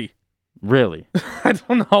 Hundy. Really? I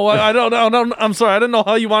don't know. I don't know. I'm sorry. I didn't know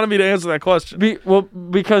how you wanted me to answer that question.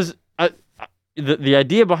 Because the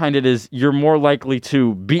idea behind it is you're more likely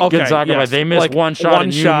to beat Gonzaga by they miss 1 shot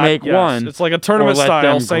and you make one. It's like a tournament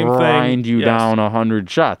style, same thing. Grind you down 100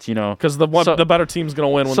 shots, because the better team's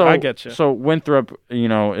going to win. I get you. So Winthrop,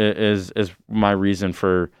 is my reason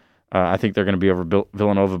for. I think they're going to be over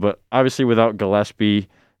Villanova, but obviously without Gillespie,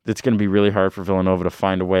 it's going to be really hard for Villanova to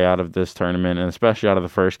find a way out of this tournament, and especially out of the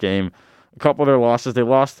first game. A couple of their losses, they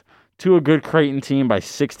lost to a good Creighton team by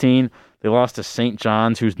 16. They lost to St.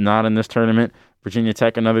 John's, who's not in this tournament. Virginia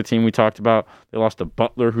Tech, another team we talked about. They lost to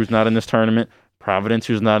Butler, who's not in this tournament. Providence,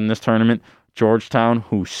 who's not in this tournament. Georgetown,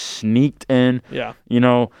 who sneaked in,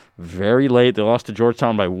 very late. They lost to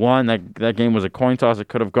Georgetown by 1. That game was a coin toss. It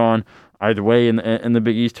could have gone either way in the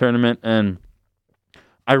Big East tournament. And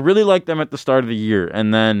I really liked them at the start of the year.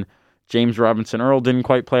 And then James Robinson Earl didn't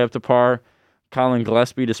quite play up to par. Colin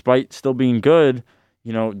Gillespie, despite still being good,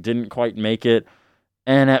 didn't quite make it.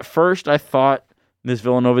 And at first, I thought this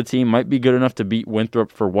Villanova team might be good enough to beat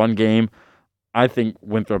Winthrop for 1 game. I think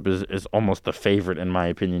Winthrop is almost the favorite, in my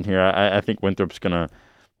opinion, here. I think Winthrop's going to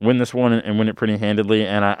win this one and win it pretty handedly.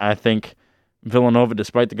 And I think Villanova,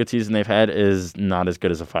 despite the good season they've had, is not as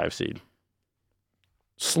good as a 5 seed.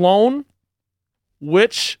 Sloan,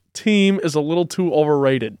 which team is a little too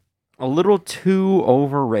overrated? A little too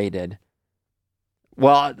overrated.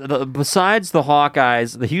 Well, besides the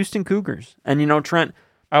Hawkeyes, the Houston Cougars. And, Trent,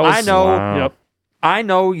 I know. Wow. Yep. I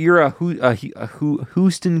know you're a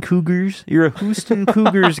Houston Cougars. You're a Houston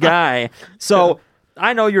Cougars guy. So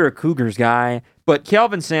I know you're a Cougars guy. But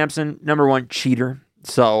Kelvin Sampson, number 1, cheater.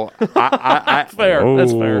 So I fair. Oh.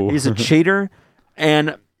 That's fair. He's a cheater.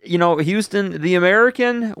 And, Houston, the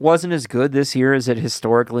American wasn't as good this year as it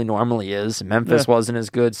historically normally is. Memphis wasn't as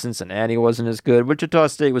good. Cincinnati wasn't as good. Wichita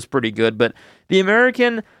State was pretty good. But the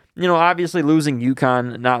American, obviously losing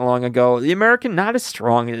UConn not long ago, the American not as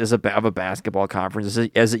strong of a basketball conference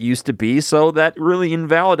as it used to be. So that really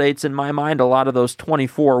invalidates, in my mind, a lot of those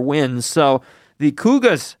 24 wins. So the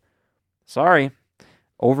Cougars, sorry,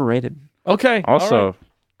 overrated. Okay. Also,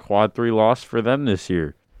 quad 3 loss for them this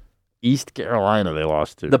year. East Carolina they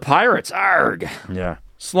lost to. The Pirates, arg. Yeah.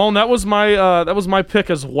 Sloan, that was my pick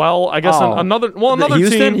as well. I guess another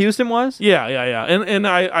Houston, team. Houston was? Yeah. And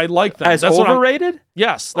I like that. As that's overrated?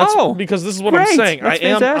 Yes. That's because this is what I'm great. saying. That's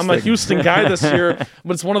I'm a fantastic. Houston guy this year,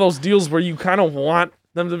 but it's one of those deals where you kind of want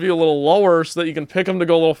them to be a little lower so that you can pick them to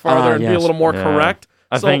go a little farther and be a yes. little more Yeah. correct.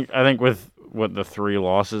 I think with what the 3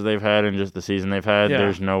 losses they've had and just the season they've had, Yeah.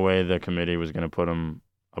 there's no way the committee was going to put them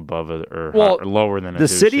above it or lower than a The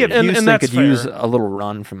 2 city of seed. And Houston that's could use fair. a little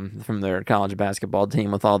run from their college basketball team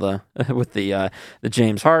with all the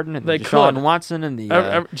James Harden and They Deshaun could. Watson and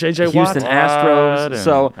the J.J. Houston Watt. Astros. And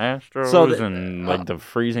So Astros the- and like the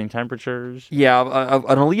freezing temperatures. yeah,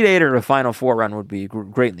 an Elite Eight or a Final Four run would be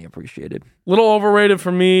greatly appreciated. Little overrated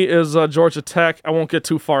for me is Georgia Tech. I won't get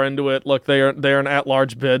too far into it. Look, they're an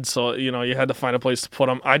at-large bid, so you had to find a place to put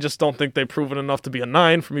them. I just don't think they've proven enough to be a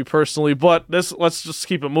 9 for me personally. But let's just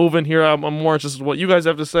keep it moving here. I'm more interested in what you guys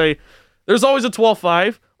have to say. There's always a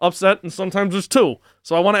 12-5. upset, and sometimes there's 2.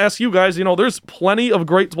 So I want to ask you guys, there's plenty of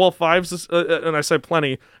great 12-5s, and I say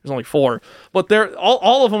plenty, there's only 4, but they're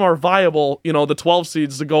all of them are viable, the 12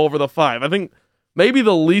 seeds to go over the 5. I think maybe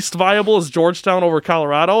the least viable is Georgetown over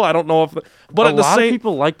Colorado. I don't know if, but a lot of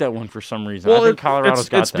people like that one for some reason. Well, I think Colorado's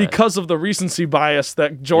got it's that. because of the recency bias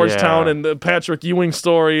that Georgetown and the Patrick Ewing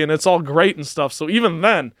story, and it's all great and stuff. So even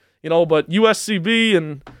then, but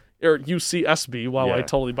USCB or UCSB, wow, I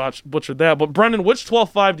totally butchered that. But Brendan, which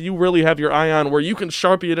 12-5 do you really have your eye on where you can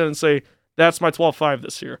Sharpie it in and say, that's my 12-5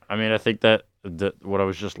 this year? I mean, I think that what I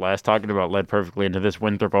was just last talking about led perfectly into this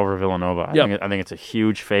Winthrop over Villanova. I think it's a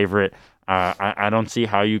huge favorite. I don't see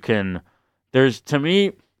how you can. To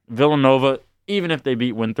me, Villanova, even if they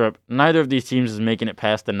beat Winthrop, neither of these teams is making it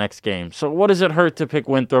past the next game. So what does it hurt to pick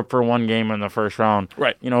Winthrop for one game in the first round?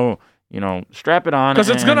 Right. Strap it on. Because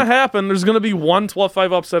it's going to happen. There's going to be one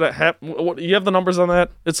 12-5 upset at you have the numbers on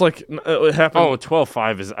that? It's like it happened. Oh,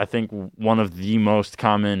 12-5 is, I think, one of the most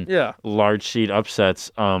common large seed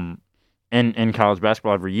upsets in college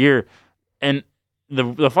basketball every year. And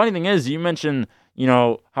the funny thing is, you mentioned,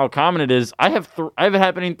 how common it is. I have it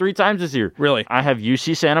happening 3 times this year. Really? I have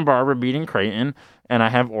UC Santa Barbara beating Creighton, and I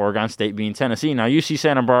have Oregon State beating Tennessee. Now, UC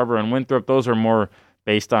Santa Barbara and Winthrop, those are more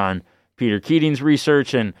based on Peter Keating's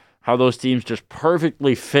research and how those teams just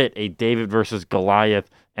perfectly fit a David versus Goliath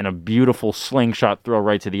and a beautiful slingshot throw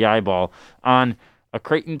right to the eyeball on a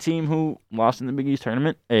Creighton team who lost in the Big East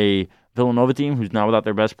tournament, a Villanova team who's now without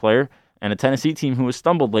their best player, and a Tennessee team who has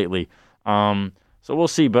stumbled lately. So we'll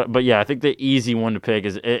see. But yeah, I think the easy one to pick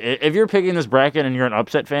is if you're picking this bracket and you're an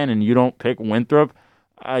upset fan and you don't pick Winthrop,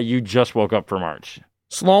 you just woke up for March.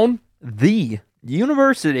 Sloan? The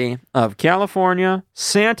University of California,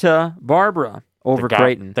 Santa Barbara over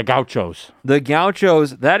Creighton. The Gauchos. The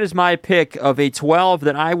Gauchos, that is my pick of a 12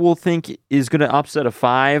 that I will think is going to upset a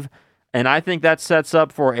 5. And I think that sets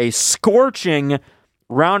up for a scorching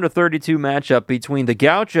round of 32 matchup between the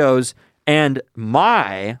Gauchos and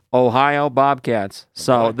my Ohio Bobcats.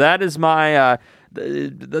 So that is my...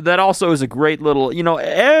 that also is a great little...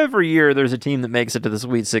 every year there's a team that makes it to the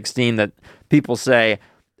Sweet 16 that people say,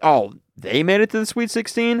 oh, they made it to the Sweet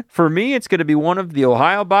 16. For me, it's going to be one of the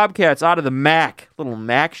Ohio Bobcats out of the MAC, little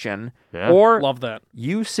MACtion, or love that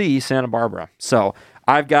UC Santa Barbara. So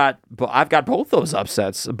I've got both those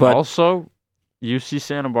upsets. But also, UC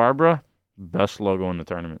Santa Barbara, best logo in the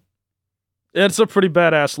tournament. It's a pretty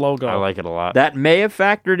badass logo. I like it a lot. That may have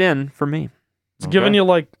factored in for me. It's giving you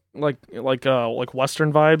like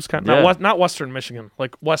Western vibes, kind of, not Western Michigan,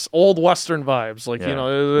 like old Western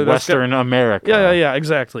vibes, Western America. Yeah,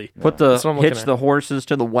 exactly. Hitch the horses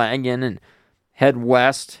to the wagon and head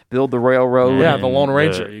west, build the railroad. Yeah, the Lone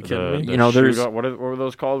Ranger. Are you kidding me? There's what were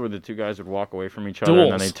those called? Where the two guys would walk away from each other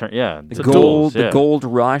duels. And then they turn. Yeah, the gold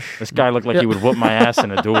rush. This guy looked like he would whoop my ass in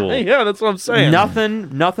a duel. Yeah, that's what I'm saying.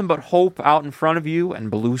 Nothing but hope out in front of you and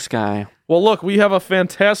blue sky. Well, look, we have a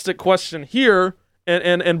fantastic question here.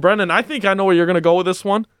 And Brendan, I think I know where you're going to go with this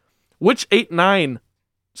one. Which 8-9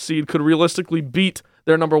 seed could realistically beat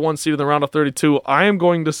their number 1 seed in the round of 32? I am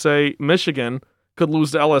going to say Michigan could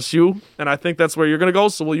lose to LSU, and I think that's where you're going to go.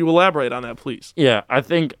 So will you elaborate on that, please? Yeah, I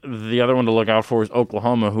think the other one to look out for is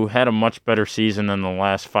Oklahoma, who had a much better season than the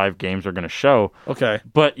last 5 games are going to show. Okay.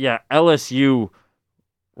 But yeah, LSU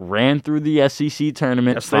ran through the SEC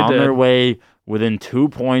tournament, yes, found their way within 2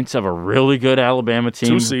 points of a really good Alabama team.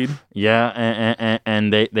 2 seed. Yeah,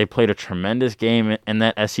 and they played a tremendous game in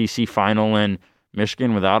that SEC final, and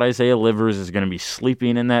Michigan, without Isaiah Livers, is going to be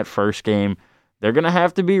sleeping in that first game. They're going to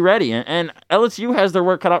have to be ready. And LSU has their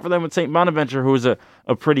work cut out for them with St. Bonaventure, who is a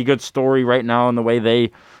pretty good story right now in the way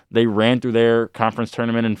they ran through their conference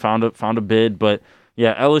tournament and found a bid. But,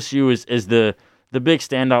 yeah, LSU is the big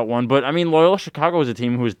standout one. But, I mean, Loyola Chicago is a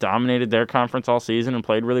team who has dominated their conference all season and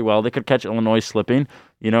played really well. They could catch Illinois slipping.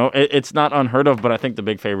 It's not unheard of, but I think the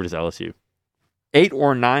big favorite is LSU. 8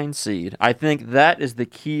 or 9 seed. I think that is the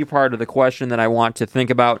key part of the question that I want to think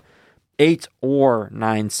about. 8 or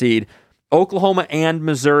 9 seed. Oklahoma and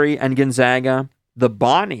Missouri and Gonzaga, the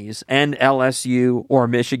Bonnies and LSU or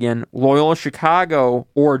Michigan, Loyola Chicago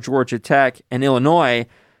or Georgia Tech and Illinois,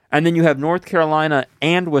 and then you have North Carolina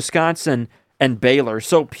and Wisconsin and Baylor.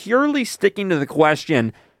 So purely sticking to the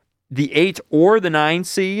question, the 8 or the 9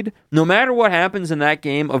 seed, no matter what happens in that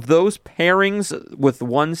game, of those pairings with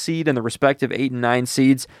 1 seed and the respective 8 and 9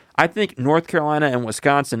 seeds, I think North Carolina and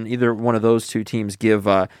Wisconsin, either one of those two teams, give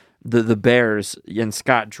the Bears and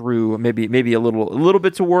Scott Drew maybe a little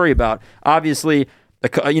bit to worry about. Obviously,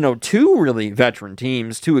 2 really veteran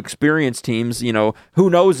teams, 2 experienced teams. Who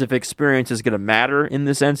knows if experience is going to matter in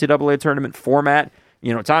this NCAA tournament format.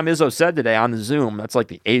 Tom Izzo said today on the Zoom, that's like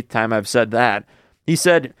the 8th time I've said that, He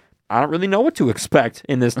said, I don't really know what to expect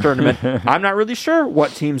in this tournament. I'm not really sure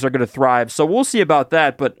what teams are going to thrive. So we'll see about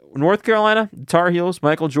that. But North Carolina, Tar Heels,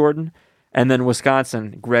 Michael Jordan, and then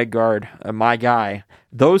Wisconsin, Greg Gard, my guy.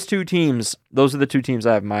 Those are the two teams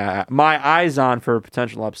I have my eyes on for a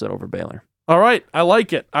potential upset over Baylor. All right, I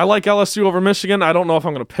like it. I like LSU over Michigan. I don't know if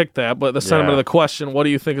I'm going to pick that, but the sentiment of the question, what do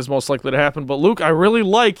you think is most likely to happen? But Luke, I really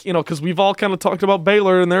like, because we've all kind of talked about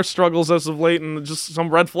Baylor and their struggles as of late and just some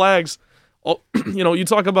red flags. Oh, you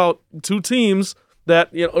talk about two teams that,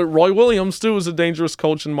 Roy Williams, too, is a dangerous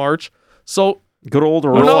coach in March. So, good old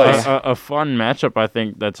Who knows? Roy. A fun matchup, I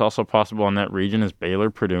think, that's also possible in that region is Baylor,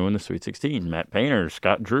 Purdue in the Sweet 16. Matt Painter,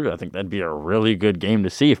 Scott Drew. I think that'd be a really good game to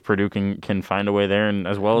see if Purdue can find a way there, and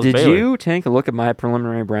as well as Did Baylor. you take a look at my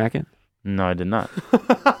preliminary bracket? No, I did not.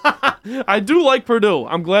 I do like Purdue.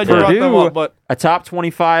 I'm glad you brought them up, but a top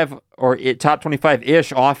 25 or top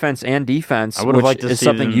 25-ish offense and defense, I would have which liked to is see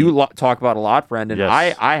something them- you talk about a lot, Brendan.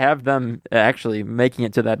 Yes. I have them actually making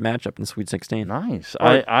it to that matchup in Sweet 16. Nice.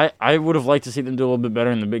 Right. I would have liked to see them do a little bit better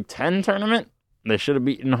in the Big Ten tournament. They should have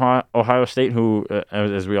beaten Ohio State, who,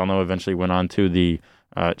 as we all know, eventually went on to the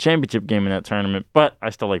championship game in that tournament. But I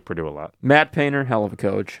still like Purdue a lot. Matt Painter, hell of a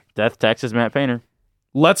coach. Death Texas Matt Painter.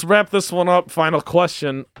 let's wrap this one up. Final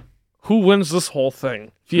question. Who wins this whole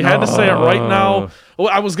thing? If you had to say it right now, well,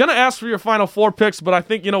 I was going to ask for your final four picks, but I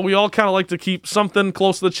think, we all kind of like to keep something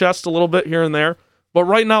close to the chest a little bit here and there. But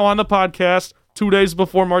right now on the podcast, 2 days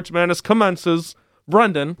before March Madness commences,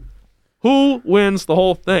 Brendan, who wins the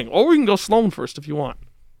whole thing? Or we can go Sloan first if you want.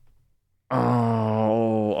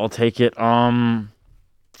 Oh, I'll take it.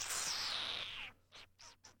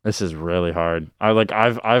 This is really hard.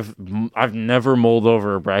 I've never mulled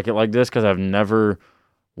over a bracket like this because I've never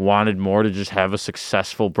wanted more to just have a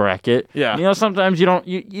successful bracket. Yeah. Sometimes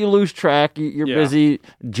you lose track. You're Yeah. busy.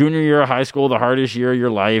 Junior year of high school, the hardest year of your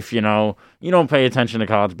life. You don't pay attention to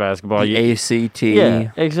college basketball. The ACT.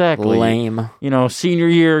 Yeah, exactly. Lame. Senior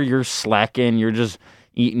year, you're slacking. You're just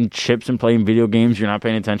eating chips and playing video games. You're not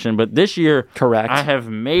paying attention. But this year, Correct. I have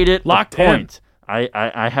made it Locked a in. point.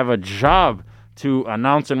 I have a job to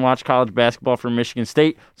announce and watch college basketball for Michigan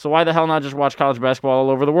State. So why the hell not just watch college basketball all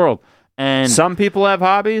over the world? And Some people have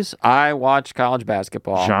hobbies. I watch college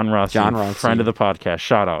basketball. John Rossi, friend of the podcast,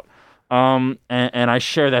 shout out. And I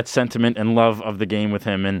share that sentiment and love of the game with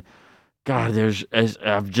him. And God,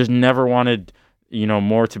 I've just never wanted,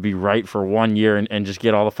 more to be right for 1 year and just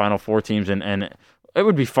get all the Final Four teams. And it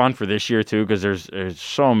would be fun for this year too, because there's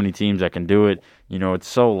so many teams that can do it. It's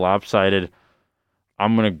so lopsided.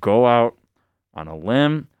 I'm gonna go out on a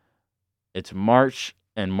limb. It's March,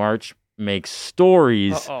 and March makes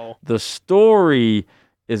stories. Uh-oh. The story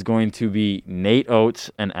is going to be Nate Oates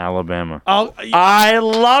and Alabama. I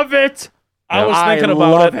love it. I was I thinking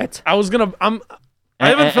about love it. it. I was gonna. I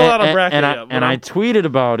haven't filled out a bracket yet. but I I'm- tweeted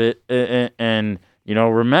about it, and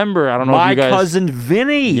remember, I don't know My if you guys. cousin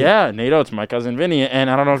Vinny. Yeah, Nate Oates, my cousin Vinny, and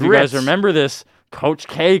I don't know if you guys Grits. remember this. Coach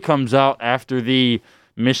K comes out after the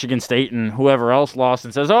Michigan State and whoever else lost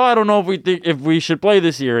and says, "Oh, I don't know if we should play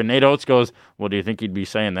this year." And Nate Oates goes, "Well, do you think he'd be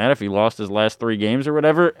saying that if he lost his last 3 games or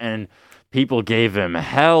whatever?" And people gave him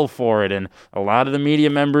hell for it, and a lot of the media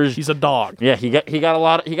members. He's a dog. Yeah, he got a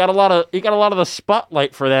lot of the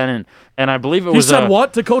spotlight for that, and I believe it He was said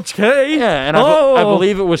what to Coach K? Yeah, and I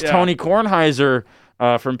believe it was Tony Kornheiser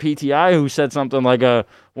from PTI who said something like,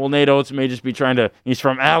 well, Nate Oates may just be he's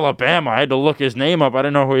from Alabama. I had to look his name up. I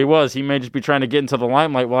didn't know who he was. He may just be trying to get into the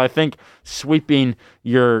limelight. Well, I think sweeping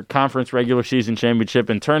your conference regular season championship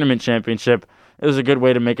and tournament championship is a good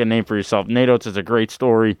way to make a name for yourself. Nate Oates is a great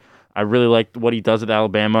story. I really like what he does at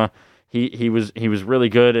Alabama. He was really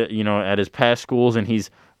good at, at his past schools, and he's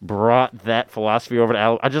brought that philosophy over to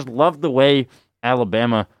Alabama. I just love the way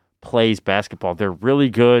Alabama plays basketball. They're really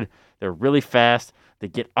good. They're really fast. They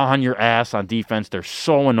get on your ass on defense. They're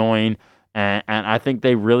so annoying, and I think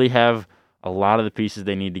they really have a lot of the pieces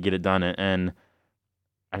they need to get it done. And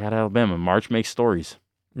I got Alabama. March makes stories.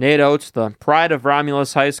 Nate Oates, the pride of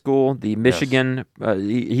Romulus High School, the Michigan.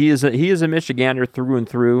 He is a Michigander through and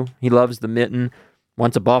through. He loves the mitten.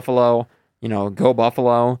 Went to Buffalo. Go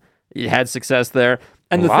Buffalo. He had success there.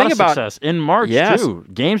 And a the lot thing of about success in March too.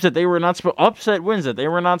 Games that they were not upset wins that they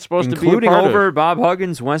were not supposed to be a including part over of. Bob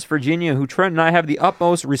Huggins, West Virginia, who Trent and I have the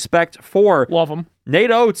utmost respect for. Love him.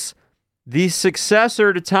 Nate Oates, the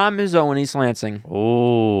successor to Tom Izzo in East Lansing.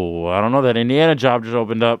 Oh, I don't know. That Indiana job just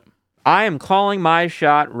opened up. I am calling my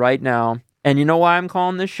shot right now. And you know why I'm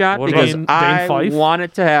calling this shot? What about Because Dane I Fife? want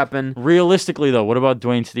it to happen Realistically, though, what about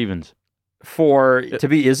Dwayne Stevens? to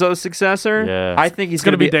be Izzo's successor. Yeah. I think he's It's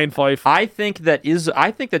going to be be Dane Fife. I think that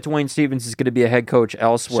Dwayne Stevens is going to be a head coach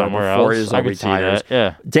elsewhere Somewhere before else. Izzo I could see retires. that.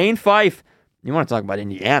 Yeah. Dane Fife, You want to talk about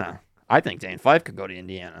Indiana? I think Dane Fife could go to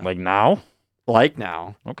Indiana. Like now? Like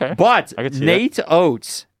now. Okay. But I could see Nate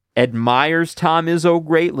Oates admires Tom Izzo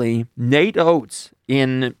greatly. Nate Oates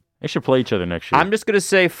in, They should play each other next year. I'm just going to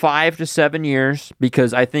say 5 to 7 years,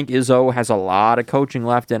 because I think Izzo has a lot of coaching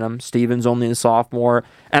left in him. Steven's only a sophomore.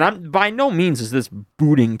 And I'm by no means is this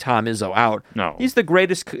booting Tom Izzo out. No. He's the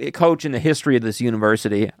greatest coach in the history of this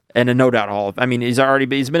university, and a no doubt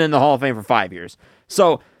he's been in the Hall of Fame for 5 years.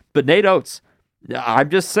 So, but Nate Oates, I'm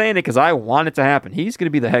just saying it because I want it to happen. He's going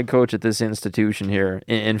to be the head coach at this institution here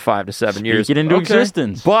in 5 to 7 years. Speak it into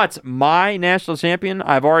existence. But my national champion,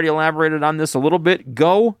 I've already elaborated on this a little bit.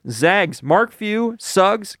 Go Zags. Mark Few,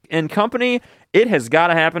 Suggs, and company. It has got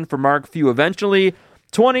to happen for Mark Few eventually.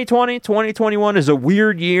 2020, 2021 is a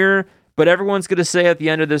weird year, but everyone's going to say at the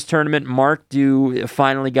end of this tournament, Mark Few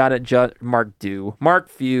finally got it. Mark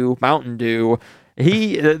Few, Mountain Dew.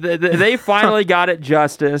 They finally got it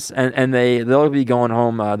justice, and they'll be going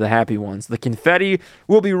home the happy ones. The confetti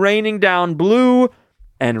will be raining down blue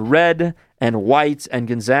and red and white, and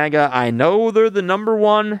Gonzaga, I know they're the number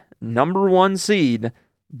one seed,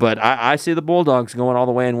 but I see the Bulldogs going all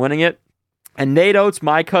the way and winning it. And Nate Oates,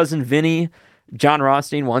 my cousin Vinny, John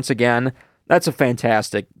Rothstein once again. That's a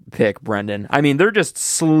fantastic pick, Brendan. I mean, they're just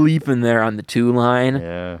sleeping there on the 2 line.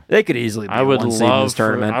 Yeah. They could easily be one seed in this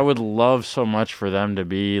tournament. I would love so much for them to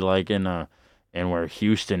be like in where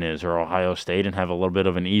Houston is or Ohio State and have a little bit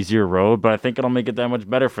of an easier road, but I think it'll make it that much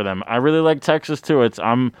better for them. I really like Texas too.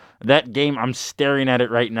 That game, I'm staring at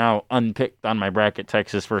it right now, unpicked on my bracket,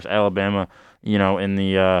 Texas versus Alabama, in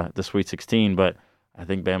the Sweet 16, but I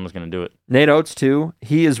think Bama's going to do it. Nate Oates too.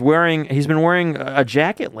 He's been wearing a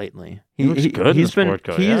jacket lately. He looks good in the sport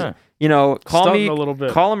coat, yeah.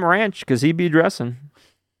 Call him Ranch because he be dressing.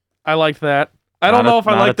 I like that. I don't know if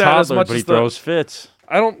I like that as much but as he throws fits.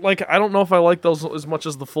 I don't know if I like those as much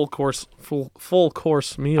as the full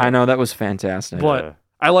course meal. I know, that was fantastic. But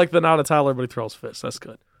I like the not a toddler, but he throws fists. That's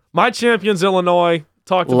good. My champion's Illinois.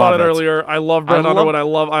 Talked about it earlier. I love Brett Underwood. I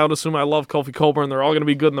love Iota Suma. I love Kofi Coburn. They're all going to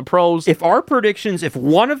be good in the pros. If our predictions, if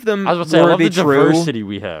one of them I was about to say, I were love to be the true, diversity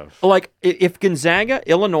we have. like if Gonzaga,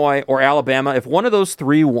 Illinois, or Alabama, if one of those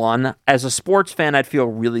 3 won, as a sports fan, I'd feel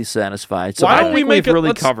really satisfied. So I think we've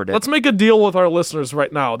really covered it. Let's make a deal with our listeners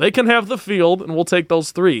right now. They can have the field, and we'll take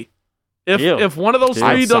those 3. If one of those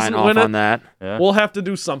 3 doesn't win it, on that. We'll have to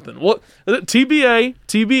do something.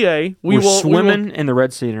 TBA. We're swimming in the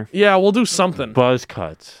Red Cedar. Yeah, we'll do something. Buzz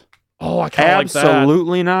cuts. Oh, I kind of like that.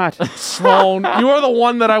 Absolutely not. Sloan, you are the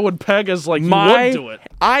one that I would peg as like you would do it.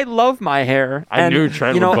 I love my hair. I knew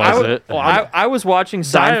Trent would buzz it. I was watching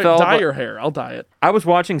Seinfeld. Dye your hair. I'll dye it. I was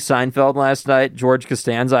watching Seinfeld last night. George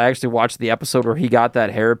Costanza. I actually watched the episode where he got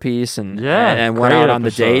that hairpiece and went out on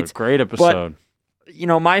the date. Great episode. But,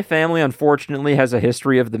 my family unfortunately has a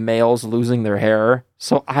history of the males losing their hair,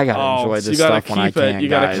 so I gotta enjoy this stuff when I can. You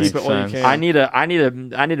gotta keep it when you can. I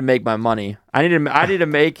need to make my money. I need to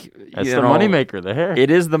make. That's the moneymaker, the hair.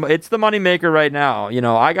 It's the moneymaker right now.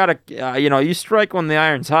 I gotta. You strike when the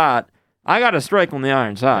iron's hot. I gotta strike when the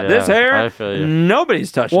iron's hot. Yeah, this hair, I feel you.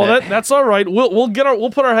 Nobody's touching it. Well, that's all right.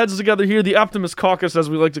 We'll put our heads together here. The Optimist Caucus, as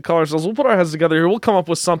we like to call ourselves. We'll put our heads together here. We'll come up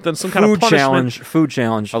with something, some kind of punishment. Food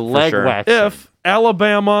challenge. A leg waxing. If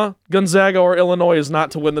Alabama, Gonzaga, or Illinois is not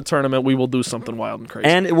to win the tournament, we will do something wild and crazy.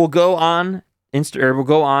 And it will go on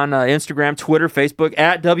Instagram, Twitter, Facebook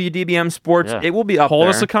at WDBM Sports. Yeah. It will be up Hold there.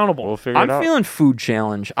 us accountable. We'll figure it out. I'm feeling food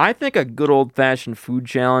challenge. I think a good old fashioned food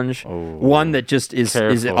challenge, one that just is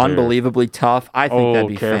unbelievably tough. I think that'd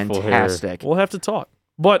be fantastic. We'll have to talk.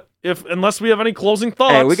 But unless we have any closing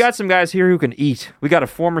thoughts, hey, we got some guys here who can eat. We got a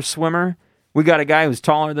former swimmer. We got a guy who's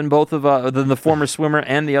taller than both of than the former swimmer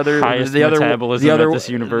and the other metabolism at this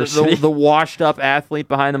university. The washed up athlete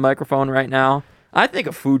behind the microphone right now. I think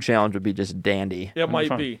a food challenge would be just dandy. It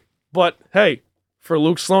might be. But hey, for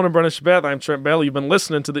Luke Sloan and Brennan Shabath, I'm Trent Bailey. You've been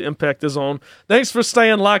listening to the Impact Zone. Thanks for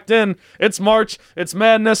staying locked in. It's March, it's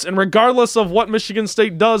madness, and regardless of what Michigan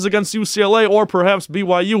State does against UCLA or perhaps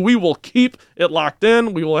BYU, we will keep it locked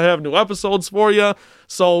in. We will have new episodes for you.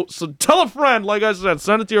 So tell a friend, like I said,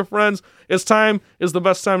 send it to your friends. It's the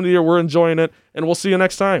best time of the year. We're enjoying it, and we'll see you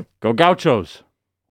next time. Go Gauchos.